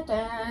 dun,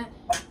 dun.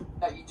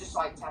 No, you just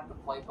like tap the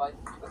play button.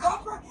 The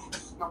copyright!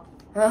 No.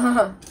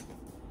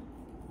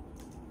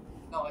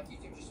 No, like you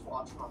can just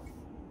watch like.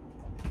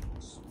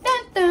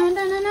 Dun, dun,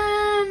 dun, dun,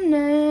 dun,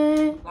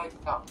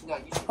 dun. No,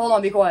 you just. Hold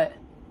on, be quiet.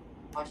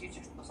 Like you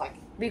just was like.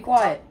 Be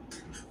quiet.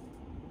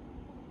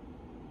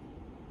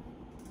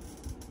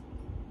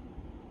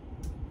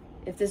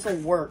 If this will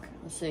work,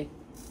 let's see.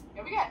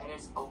 Yeah, we got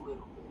edits a little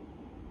bit.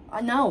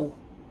 I know.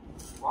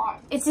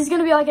 Why? It's just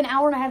gonna be like an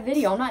hour-and-a-half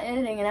video. I'm not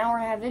editing an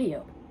hour-and-a-half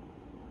video.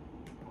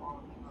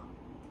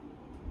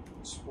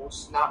 It's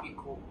supposed to not be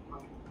cool.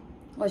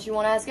 Unless you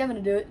want to ask Evan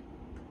to do it.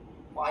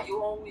 Why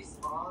you always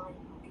lie?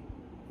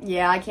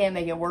 Yeah, I can't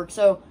make it work,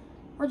 so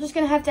we're just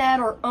gonna have to add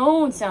our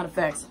own sound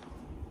effects.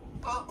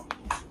 Okay.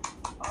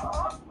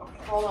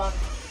 Hold on.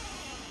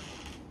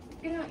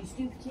 Get out, you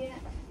stupid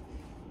cat.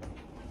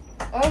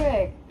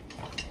 Okay.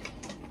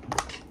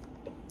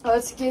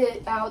 Let's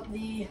get out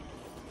the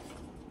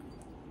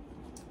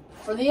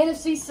for the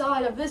NFC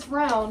side of this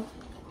round,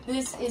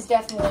 this is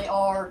definitely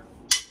our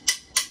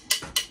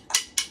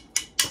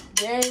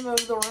game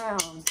of the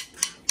round.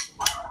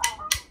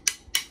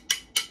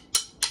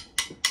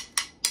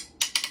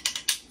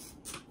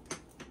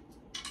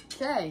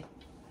 Okay.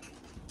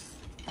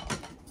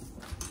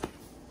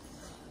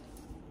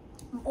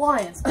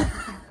 Lions.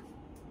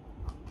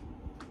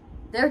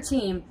 Their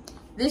team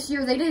this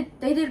year they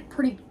did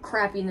pretty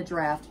crappy in the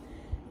draft.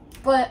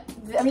 But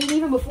I mean,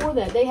 even before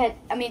that, they had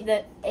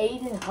the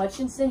Aiden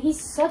Hutchinson.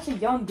 He's such a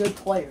young, good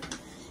player.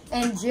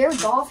 And Jared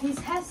Goff, he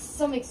has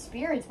some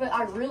experience, but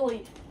I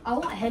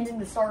want Hendon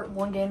to start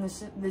one game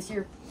this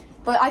year.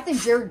 But I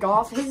think Jared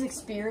Goff, his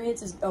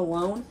experience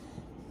alone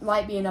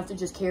might be enough to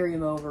just carry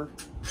him over.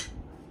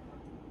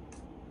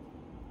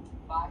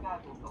 I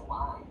gotta go with the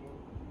Lions.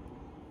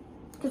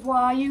 Because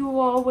why you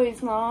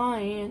always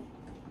lying?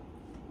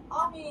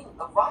 I mean,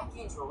 the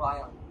Vikings rely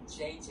on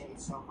JJ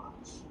so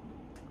much.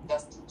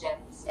 Justin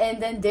Jefferson.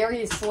 And then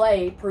Darius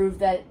Slay proved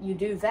that you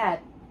do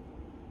that.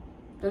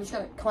 They're just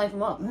going to clamp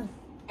him up.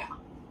 Yeah.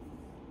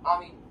 I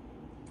mean,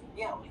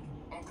 yeah,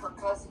 and Kirk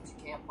Cousins,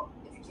 if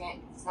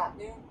it's not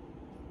new,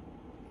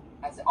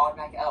 that's an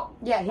automatic L.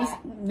 Yeah, he's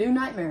new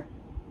nightmare.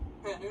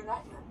 New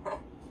nightmare.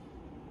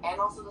 And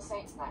also the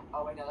Saints night.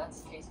 Oh, wait, no,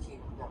 that's Case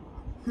Keenum.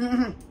 Never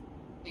mind.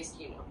 Case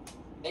Keenum.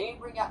 They need to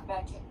bring out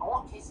back. I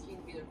want Case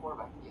Keenum to be their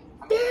quarterback again.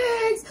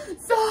 Diggs!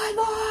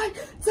 Sideline!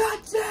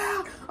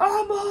 Touchdown!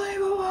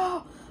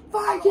 Unbelievable!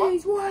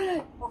 Vikings won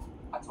it!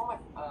 I told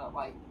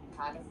my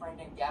kind of friend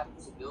named Gavin,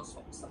 who's a Bills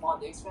fan, Stephon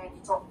Diggs fan.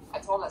 I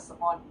told him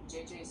that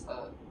JJ's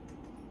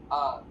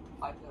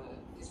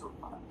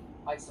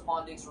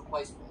Stephon Diggs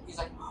replacement. He's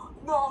like,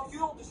 no, you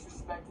don't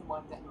disrespect him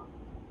like that.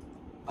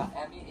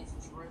 I mean, it's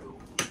true.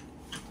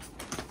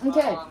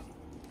 Okay.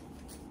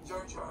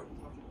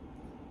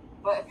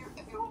 But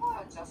if you rely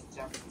on Justin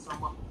Jefferson so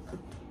much,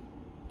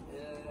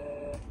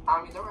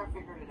 I mean, they're gonna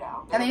figure it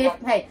out. I mean,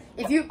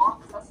 if you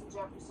Justin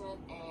Jefferson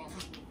and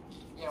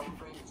yeah, we're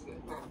pretty much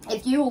good.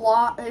 if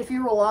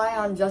you rely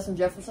on Justin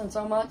Jefferson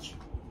so much,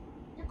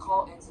 your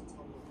call ends in 10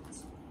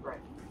 minutes. Right.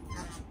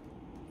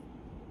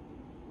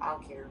 I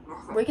don't care.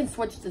 We can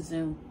switch to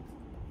Zoom.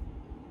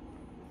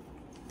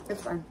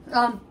 It's fine.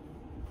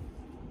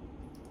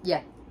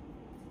 Yeah.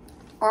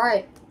 All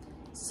right.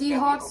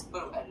 Seahawks.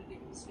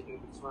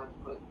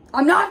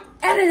 I'm not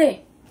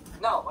editing.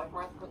 No, like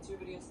we're going to put 2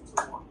 videos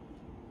into one.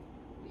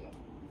 Yeah.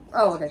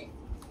 Oh, okay.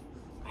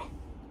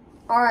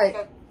 All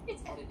right.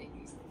 It's editing.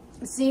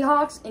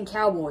 Seahawks and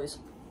Cowboys.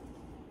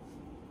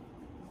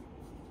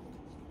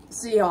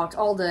 Seahawks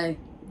all day.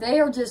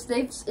 They've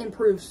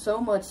improved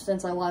so much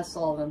since I last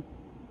saw them.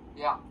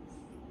 Yeah.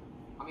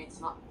 I mean, it's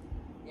not.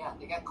 Yeah,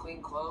 they got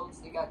clean clothes.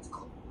 They got.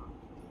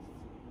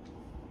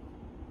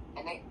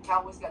 And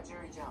Cowboys got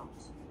Jerry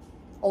Jones.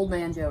 Old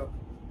man Joe.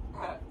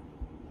 I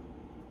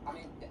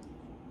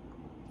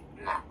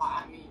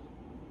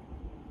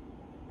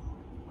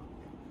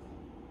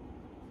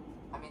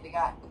mean, they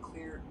got a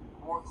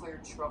more clear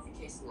trophy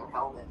case in their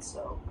helmet,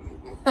 so.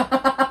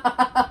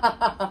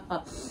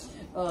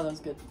 Oh, that was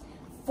good.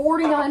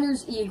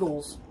 49ers,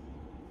 Eagles.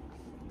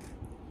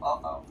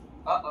 Uh-oh.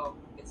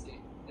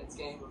 It's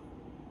game.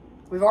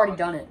 We've already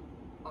done it.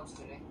 I'm just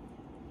kidding.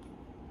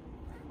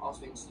 I was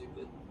being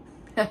stupid.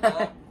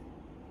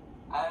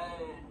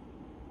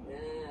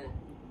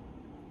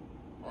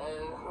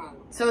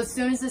 So as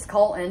soon as this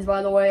call ends,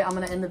 by the way, I'm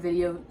going to end the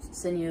video,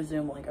 send you a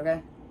Zoom link,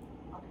 okay?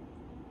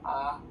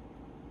 I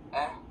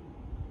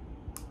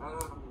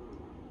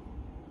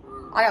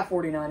got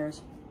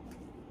 49ers.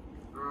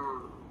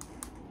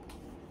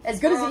 As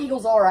good as the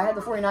Eagles are, I had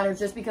the 49ers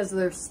just because of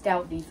their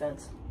stout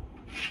defense.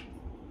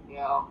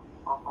 Yeah,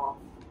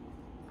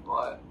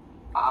 but,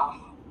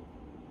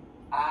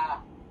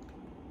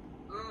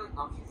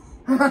 okay.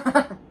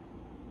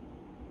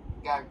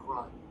 Gotta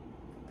grunt.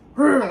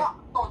 I'm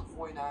going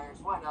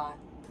 49ers, why not?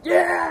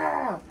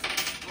 Yeah!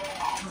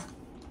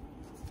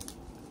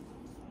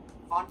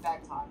 Fun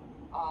fact time.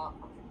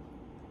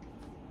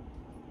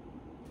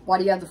 Why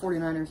do you have the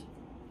 49ers?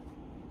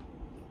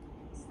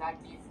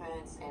 Snack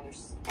defense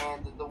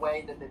and the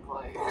way that they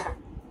play.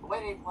 The way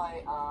they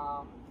play,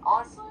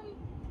 honestly,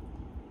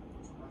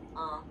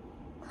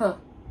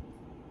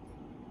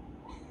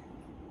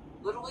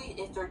 literally,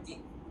 if their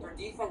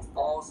defense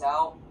balls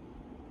out,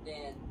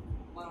 then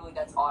literally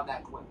that's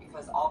automatic win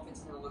because the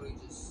offense can literally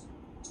just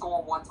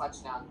score 1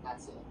 touchdown and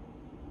that's it.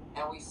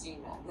 And we've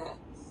seen that.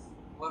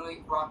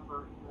 Literally, Brock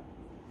Purdy.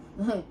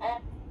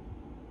 And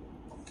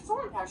the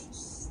 49ers are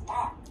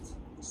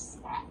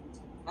stacked.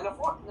 And the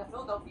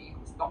Philadelphia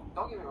Eagles,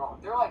 don't get me wrong,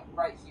 they're like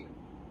right here.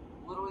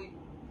 Literally,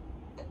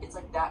 it's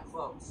like that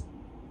close.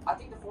 I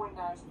think the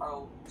 49ers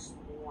are just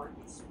more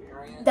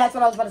experienced. That's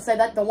what I was about to say.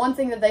 That the one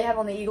thing that they have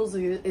on the Eagles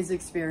is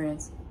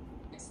experience.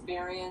 They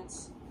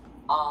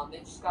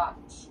just got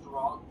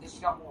strong. They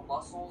just got more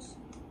muscles,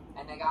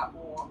 and they got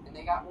more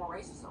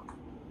racism.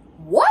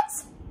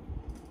 What?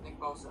 Nick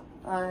Bosa.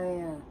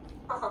 Yeah.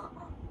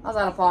 I was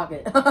out of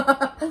pocket.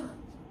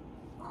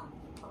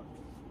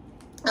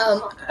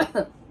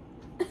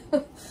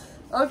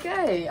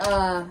 Okay,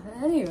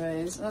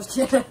 anyways. I was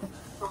kidding.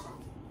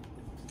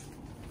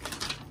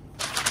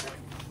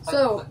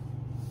 So.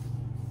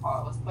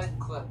 Alright, let's play the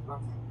clip.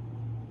 Okay.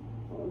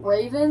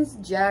 Ravens,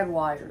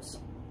 Jaguars.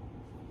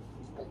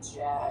 The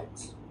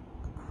Jags.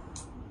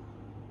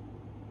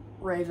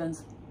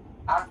 Ravens.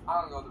 I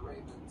don't know the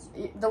Ravens.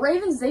 The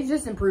Ravens, they've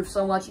just improved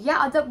so much.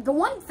 Yeah, the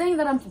one thing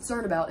that I'm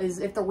concerned about is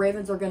if the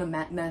Ravens are going to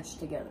mesh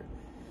together.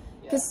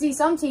 Because, see,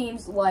 some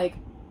teams, like...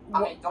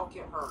 I mean, don't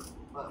get hurt,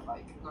 but,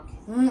 like... Okay.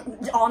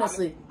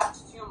 Honestly. I mean,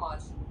 that's too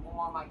much.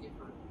 One might get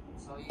hurt.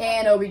 So, yeah.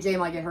 And OBJ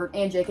might get hurt.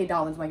 And J.K.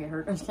 Dobbins might get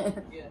hurt.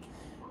 Yeah.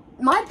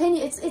 My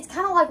opinion, it's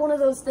kind of like one of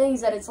those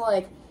things that it's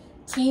like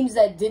teams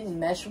that didn't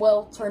mesh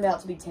well turned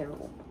out to be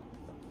terrible.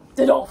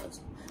 The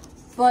Dolphins.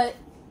 But,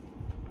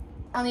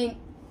 I mean...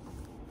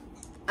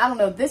 I don't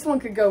know. This one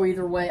could go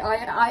either way.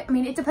 I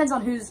mean, it depends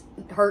on who's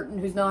hurt and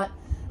who's not.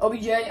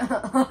 OBJ,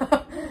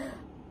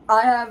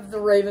 I have the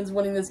Ravens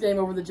winning this game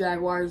over the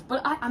Jaguars.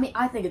 But, I mean,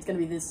 I think it's going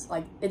to be this,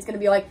 like, it's going to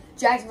be like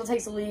Jacksonville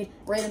takes the lead,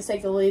 Ravens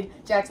take the lead,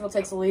 Jacksonville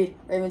takes the lead,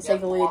 Ravens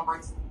take the lead.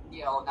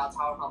 Now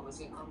Tyler Huntley's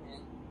going to come in,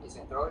 he's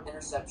going to throw an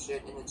interception,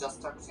 and then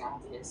Justin Tucker's going to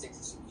have to hit a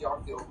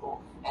 66-yard field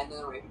goal, and then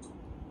the Ravens win.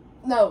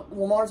 No,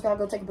 Lamar's got to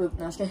go take a poop.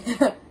 No, I'm just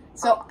kidding.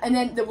 So, and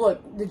then,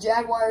 look, the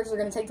Jaguars are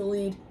going to take the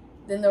lead.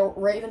 Then the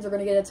Ravens are going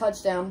to get a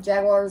touchdown.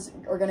 Jaguars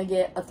are going to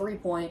get a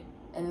 3-point,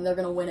 and then they're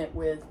going to win it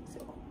with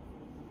field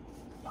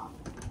goal.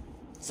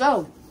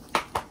 So,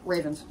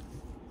 Ravens.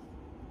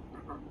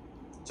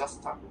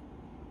 Justin Tucker.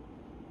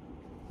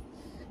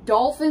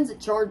 Dolphins,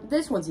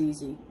 this one's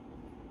easy.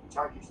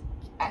 Chargers.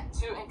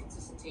 Two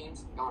inconsistent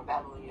teams going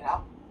battling it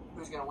out.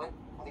 Who's going to win?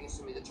 I think it's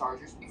going to be the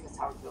Chargers because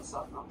Tyreek Hill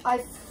sucks. I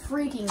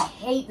freaking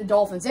hate the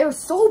Dolphins. They are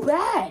so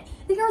bad.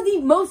 They are the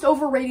most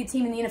overrated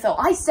team in the NFL.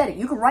 I said it.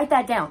 You can write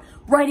that down.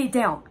 Write it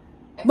down.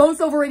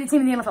 Most overrated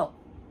team in the NFL.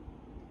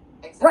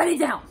 Write it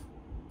down.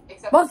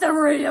 Most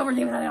overrated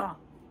team in the NFL.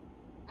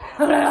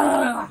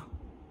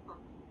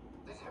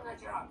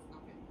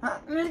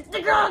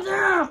 Mr.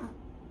 Goddamn!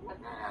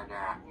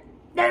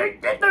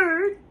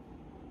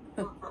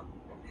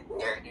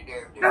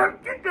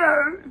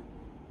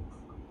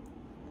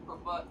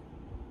 But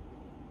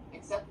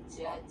except the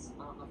Jets.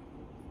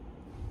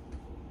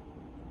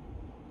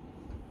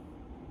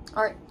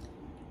 Alright.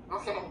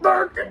 Okay.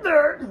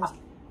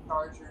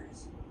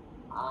 Chargers.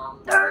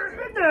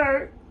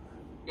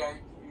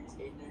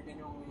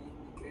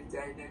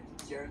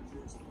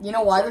 You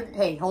know why they're...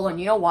 Hey, hold on.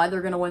 You know why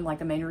they're going to win, like,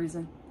 the main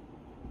reason?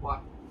 Why?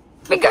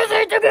 Because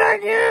they're the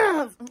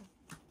Guardians!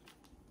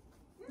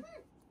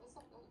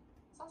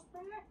 Sounds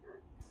pretty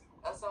accurate.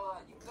 So,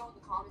 you can go in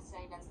the comments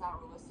saying that's not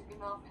realistic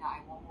enough, and I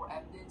want more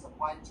evidence of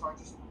why the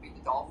Chargers will beat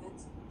the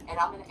Dolphins. And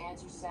I'm going to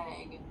answer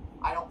saying,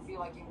 I don't feel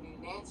like giving you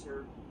an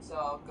answer,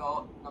 so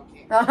go...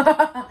 Okay.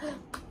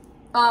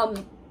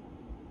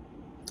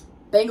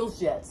 Bengals,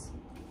 Jets.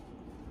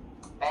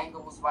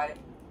 Bengals by...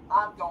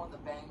 I'm going with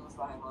the Bengals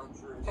by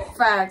 100.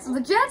 Facts. The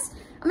Jets,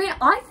 I mean,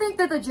 I think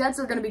that the Jets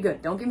are going to be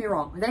good. Don't get me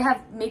wrong. They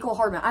have Mecole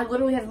Hardman. I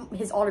literally have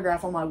his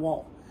autograph on my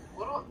wall.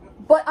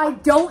 But I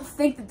don't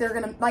think that they're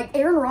going to... Like,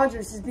 Aaron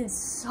Rodgers has been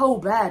so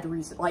bad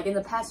recently, like, in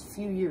the past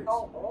few years.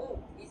 Oh,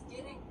 he's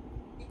getting...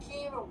 He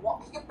can't even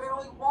walk. He can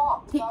barely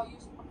walk without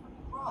using a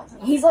crutch.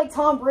 He's like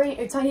Tom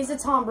Brady. He's a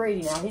Tom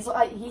Brady now. He's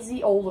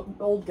the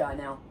old guy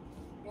now.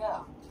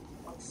 Yeah.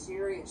 Like,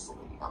 seriously.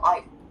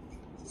 Like,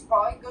 he's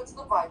probably good to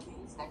the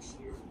Vikings next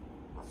year.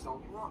 Don't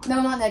get me wrong.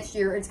 No, not next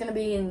year. It's going to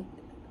be in...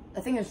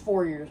 I think it's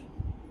 4 years.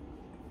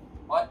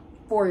 What?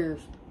 4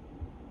 years.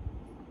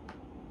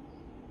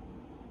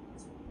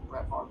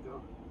 Brett Favre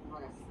joke.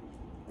 Okay.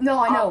 No,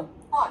 I know.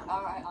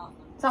 Alright,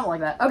 Something like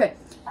that. Okay.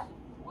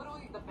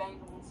 Literally, the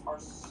Bengals are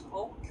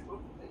so good.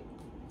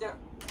 They're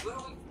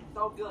literally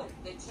so good.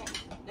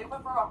 They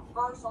went for a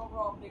first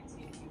overall pick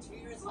team. 2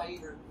 years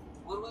later,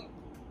 literally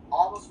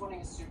almost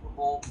winning a Super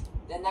Bowl.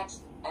 And then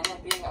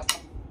being a...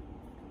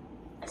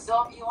 I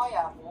still have Eli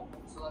Apple,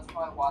 so that's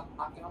probably why I'm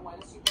not going to win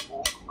a Super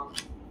Bowl.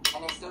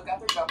 And they still got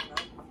their governor.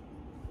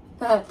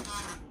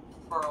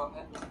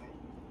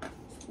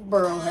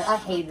 Burrowhead. I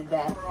hated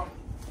that.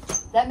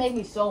 That made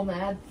me so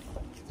mad.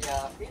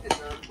 Yeah, he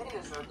deserved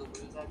to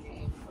lose that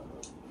game.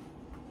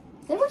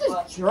 They were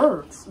just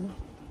jerks.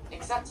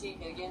 Except T.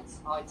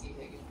 Higgins. I like T.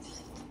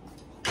 Higgins.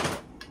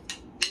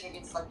 T.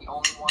 Higgins is like the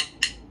only one.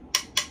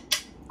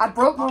 I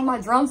broke one of my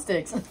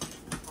drumsticks.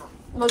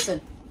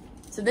 Listen.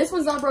 So this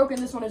one's not broken,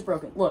 this one is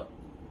broken. Look.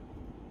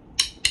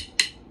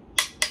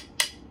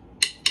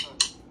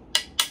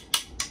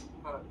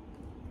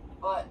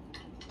 But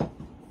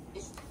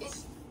is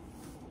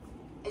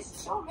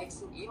Joe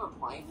Mixon even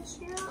playing this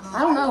year?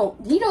 I don't know.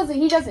 He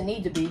doesn't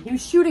need to be. He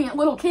was shooting at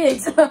little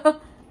kids. Yeah.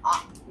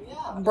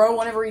 Bro,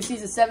 whenever he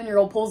sees a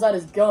 7-year-old pulls out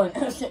his gun.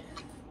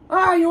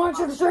 Oh, you want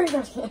to trick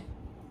or treat?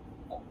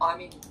 I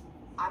mean,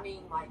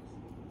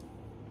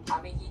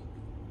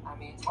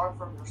 it's hard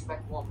for him to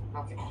respect women.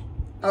 Okay.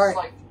 Alright.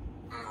 Like,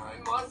 I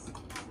must.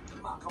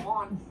 Come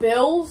on.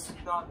 Bills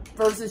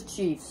versus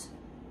Chiefs.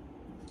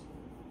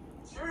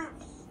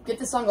 Chiefs. Get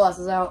the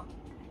sunglasses out.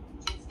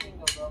 Chiefs team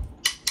goes up.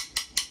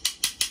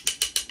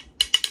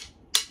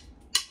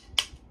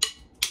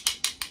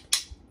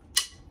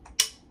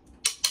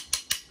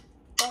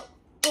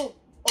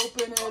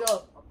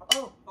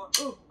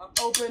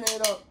 open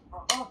it up.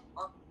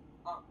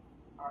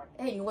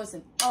 Hey,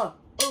 listen.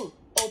 Ooh,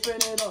 open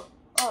it up.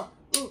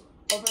 Ooh,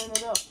 open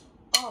it up.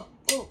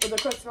 Ooh, with a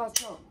crisscross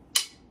trunk.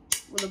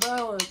 With a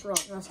bell in the trunk.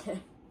 No, I'm just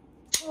kidding.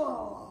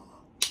 Oh.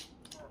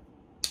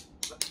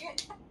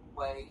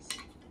 Ways.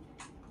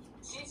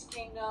 Chiefs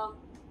Kingdom.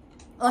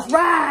 Let's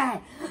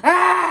ride!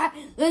 Ah!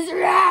 Let's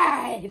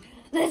ride!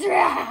 Let's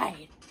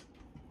ride!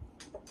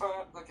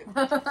 Look at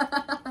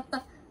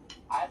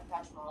I have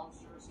Patrick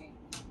Mahomes jersey,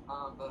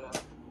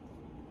 but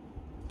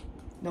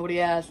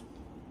nobody asked.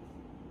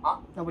 Huh?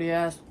 Nobody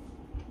asked.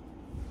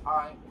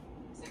 Alright,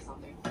 say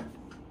something.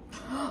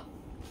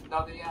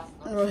 Nobody asked.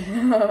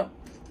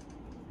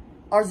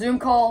 Our Zoom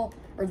call,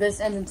 or this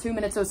ends in 2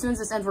 minutes, so as soon as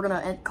this ends, we're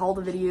gonna call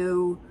the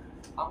video.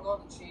 I'm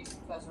going to Chiefs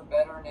because they're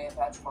better and they have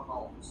Patrick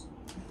Mahomes.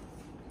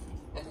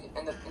 And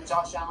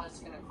Josh Allen is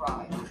gonna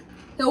cry.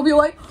 He'll be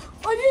like,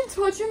 I didn't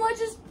touch him, I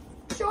just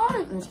shot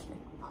him. I'm just kidding.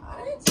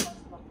 I didn't touch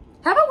him.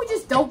 How about we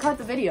just don't cut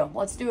the video?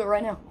 Let's do it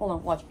right now. Hold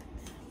on, watch.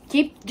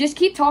 Just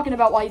keep talking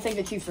about why you think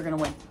the Chiefs are gonna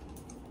win.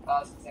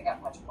 Since they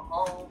got Patrick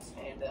Mahomes,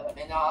 and they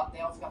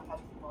also got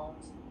Patrick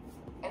Mahomes,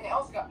 and they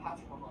also got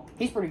Patrick Mahomes.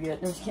 He's pretty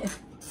good. No, I'm just kidding.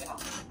 Yeah.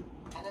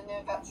 And then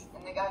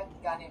they got a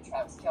guy named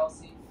Travis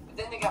Kelce, but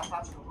then they got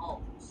Patrick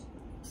Mahomes.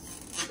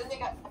 But then they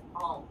got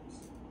Mahomes.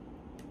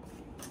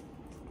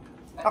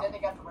 And then they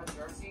got the red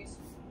jerseys,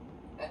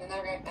 and then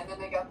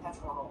they got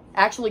Patrick Mahomes.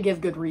 Actually,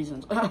 give good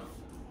reasons.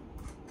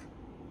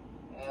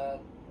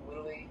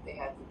 Literally, they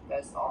had the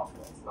best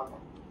offense.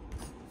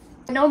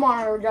 No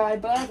monitor guy,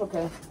 but that's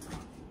okay.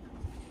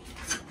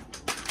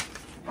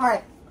 All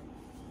right.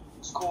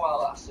 It's cool while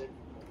it lasted.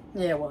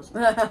 Yeah, it was.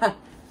 I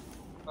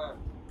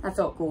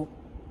felt cool.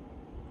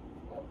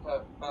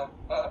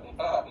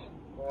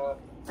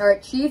 All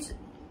right, Chiefs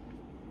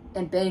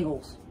and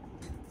Bengals.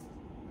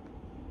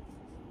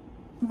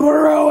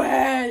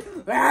 Burrowhead!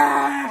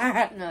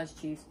 Ah! No, it's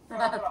Chiefs.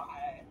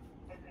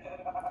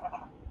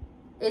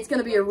 It's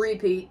gonna be a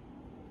repeat.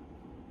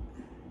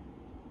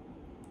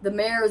 The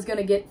mayor is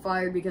gonna get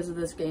fired because of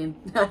this game.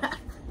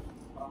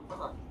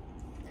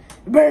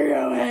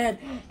 Burrowhead!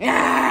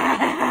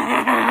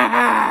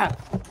 Ah!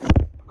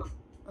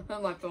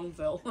 My phone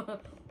fell.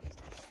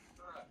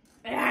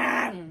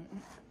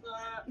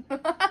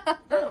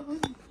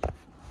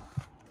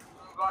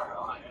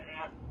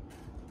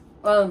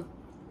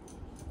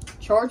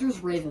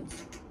 Chargers,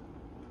 Ravens.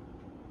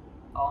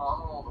 I'm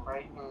on the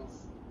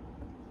Ravens.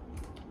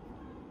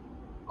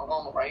 I'm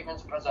on the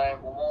Ravens because I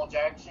have Lamar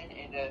Jackson,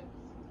 and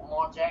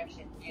Lamar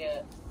Jackson,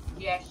 yeah,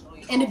 he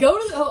actually. And to go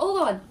to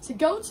hold on, to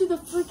go to the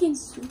freaking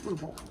Super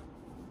Bowl.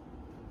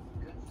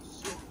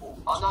 Super Bowl.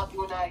 I'm not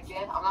doing that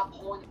again. I'm not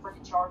pulling the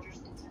freaking Chargers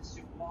into the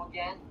Super Bowl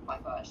again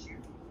like last year.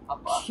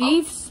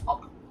 Chiefs.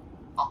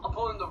 I'm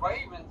pulling the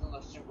Ravens in the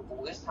Super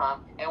Bowl this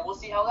time, and we'll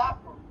see how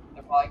that proves.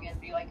 They're probably going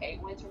to be like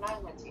 8 wins or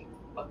 9 win team.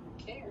 But who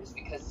cares?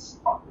 Because this is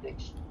our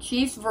prediction.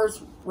 Chiefs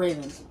versus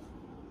Ravens.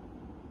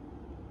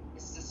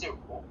 This is the Super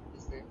Bowl,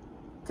 isn't it?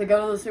 To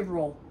go to the Super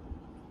Bowl.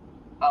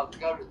 Oh, to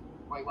go to...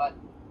 Wait, what?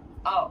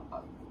 Oh,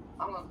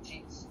 I'm on the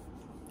Chiefs.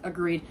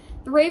 Agreed.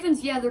 The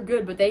Ravens, yeah, they're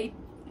good, but do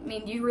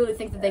you really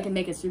think that they can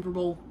make a Super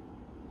Bowl?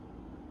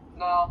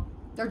 No.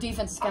 Their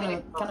defense is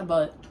kind of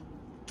butt.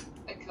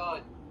 They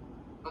could,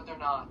 but they're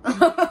not.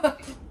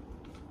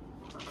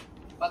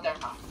 But they're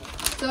not.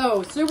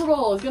 So, Super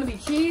Bowl is going to be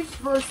Chiefs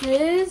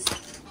versus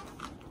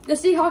the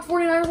Seahawks,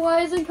 49ers,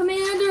 Lions, and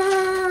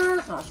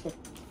Commanders. Oh, shit.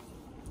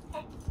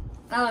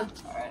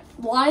 Alright.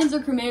 Lions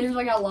or Commanders?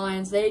 I got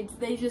Lions. They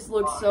just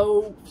look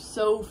so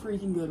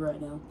freaking good right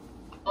now.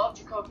 I love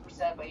Jacoby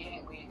Brissett, but he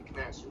ain't leading the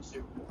Commanders to a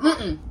Super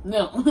Bowl.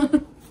 No.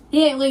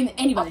 He ain't leading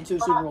anybody to a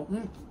Super Bowl.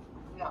 No.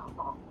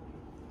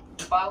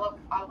 But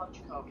I love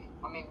Jacoby.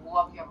 We'll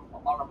love him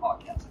on our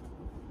podcast.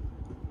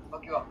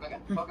 Look you up. Okay.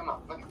 Look him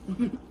up. Okay.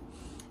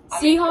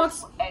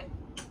 Seahawks.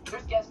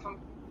 There's guests coming.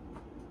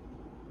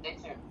 Stay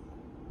tuned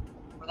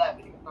for that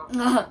video.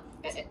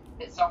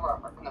 It's somewhere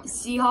up.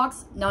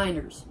 Seahawks,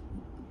 Niners.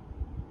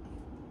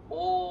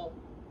 Oh.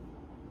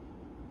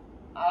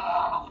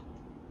 I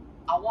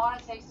want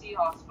to say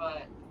Seahawks,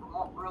 but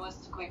more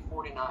realistically,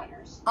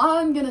 49ers.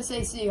 I'm going to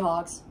say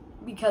Seahawks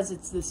because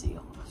it's the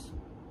Seahawks.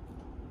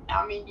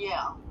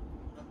 Yeah.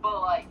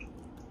 But,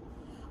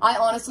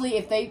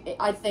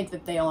 I think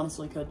that they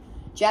honestly could.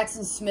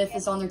 Jackson Smith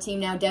is on their team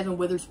now. Devin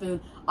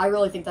Witherspoon. I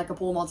really think that could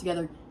pull them all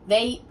together.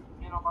 You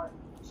know what?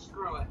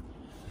 Screw it.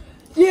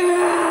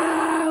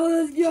 Yeah!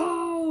 Let's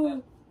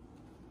go!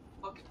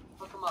 Look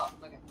them up.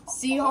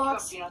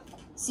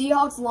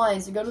 Seahawks,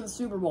 Lions to go to the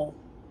Super Bowl.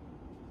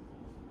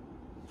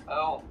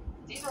 Oh,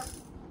 this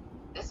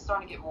is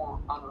starting to get more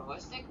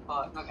unrealistic,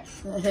 but okay.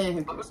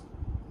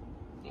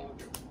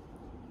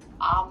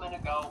 I'm gonna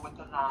go with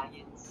the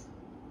Lions.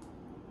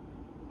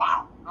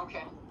 Wow.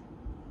 Okay.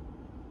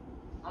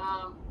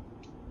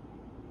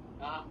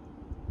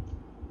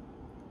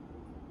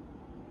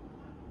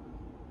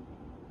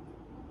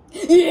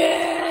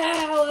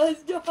 Yeah,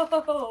 let's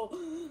go.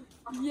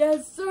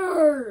 Yes,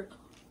 sir.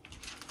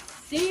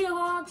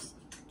 Seahawks,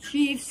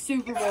 Chiefs,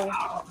 Super Bowl.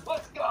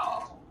 Let's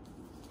go.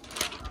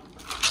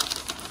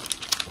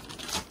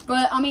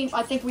 But, I mean,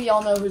 I think we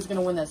all know who's going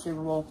to win that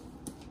Super Bowl.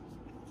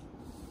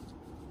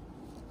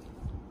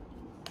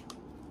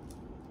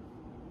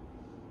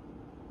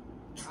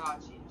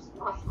 Chiefs.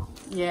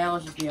 Yeah,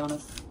 let's just be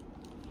honest.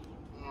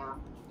 Yeah.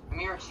 I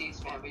mean, you're a Chiefs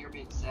fan, but you're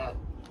being sad.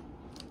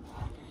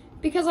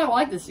 Because I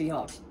like the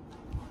Seahawks.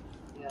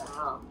 Yeah,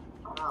 I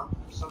know.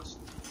 So...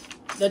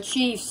 The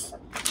Chiefs.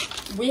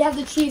 We have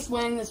the Chiefs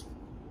winning this.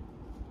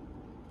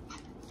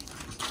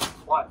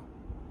 What?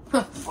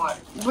 What?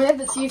 We have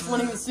the Chiefs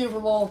winning the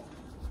Super Bowl.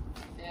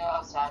 Yeah,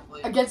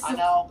 exactly. Against the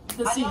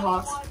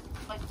Seahawks. I know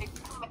like the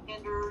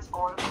Commanders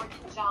or the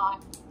freaking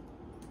Giants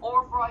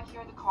or for right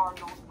here the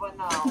Cardinals, but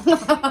no.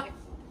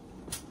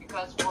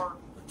 Because we're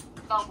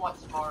somewhat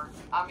smart.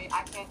 I mean,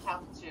 I can't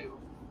count to 2.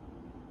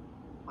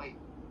 Wait,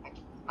 I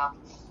can't. No.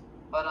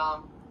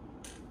 But,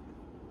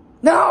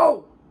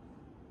 No!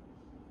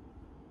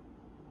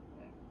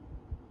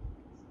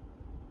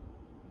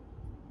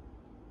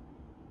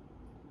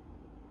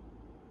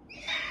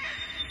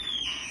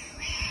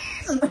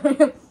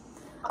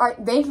 Alright,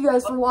 thank you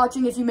guys for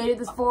watching if you made it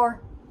this far.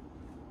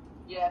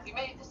 Yeah, if you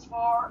made it this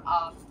far,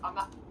 I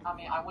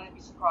wouldn't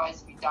be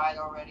surprised if you died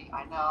already.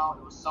 I know,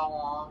 it was so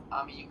long.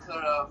 I mean, you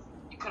could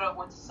have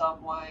went to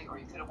Subway, or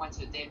you could have went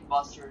to Dave &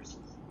 Buster's,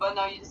 but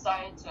no, you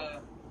decided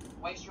to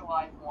waste your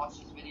life and watch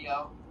this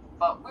video.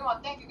 But we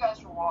want to thank you guys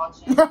for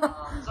watching.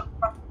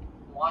 Subscribe if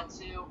you want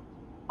to.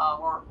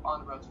 We're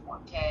on the road to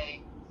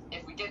 1K.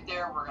 If we get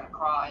there, we're going to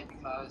cry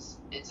because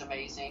it's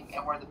amazing,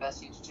 and we're the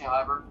best YouTube channel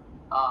ever.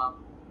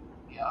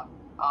 Yeah.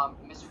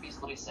 Mr. Beast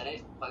literally said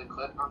it. Play the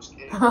clip. I'm just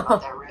kidding.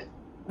 Not that rich.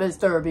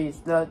 Mr.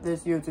 Beast,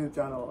 this YouTube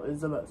channel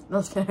is the best. No,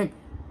 just kidding.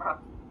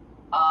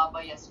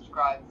 But yeah,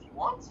 subscribe if you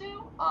want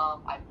to.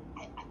 I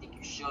think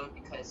you should,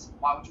 because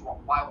why else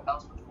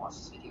would you watch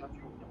this video if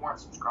you weren't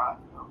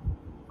subscribed? You know?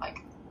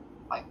 Like,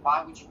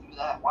 why would you do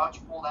that? Why would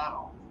you pull that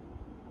off?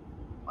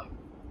 Like,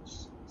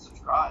 just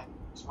subscribe.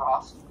 It's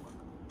Ross.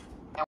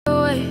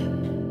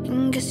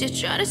 Guess you're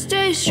trying to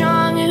stay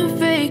strong and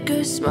fake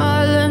a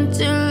smile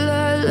until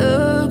I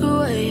look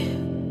away.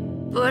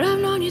 But I've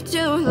known you too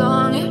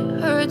long,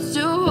 it hurts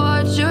to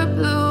watch your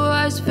blue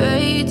eyes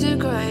fade to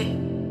gray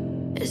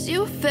as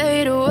you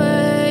fade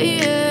away.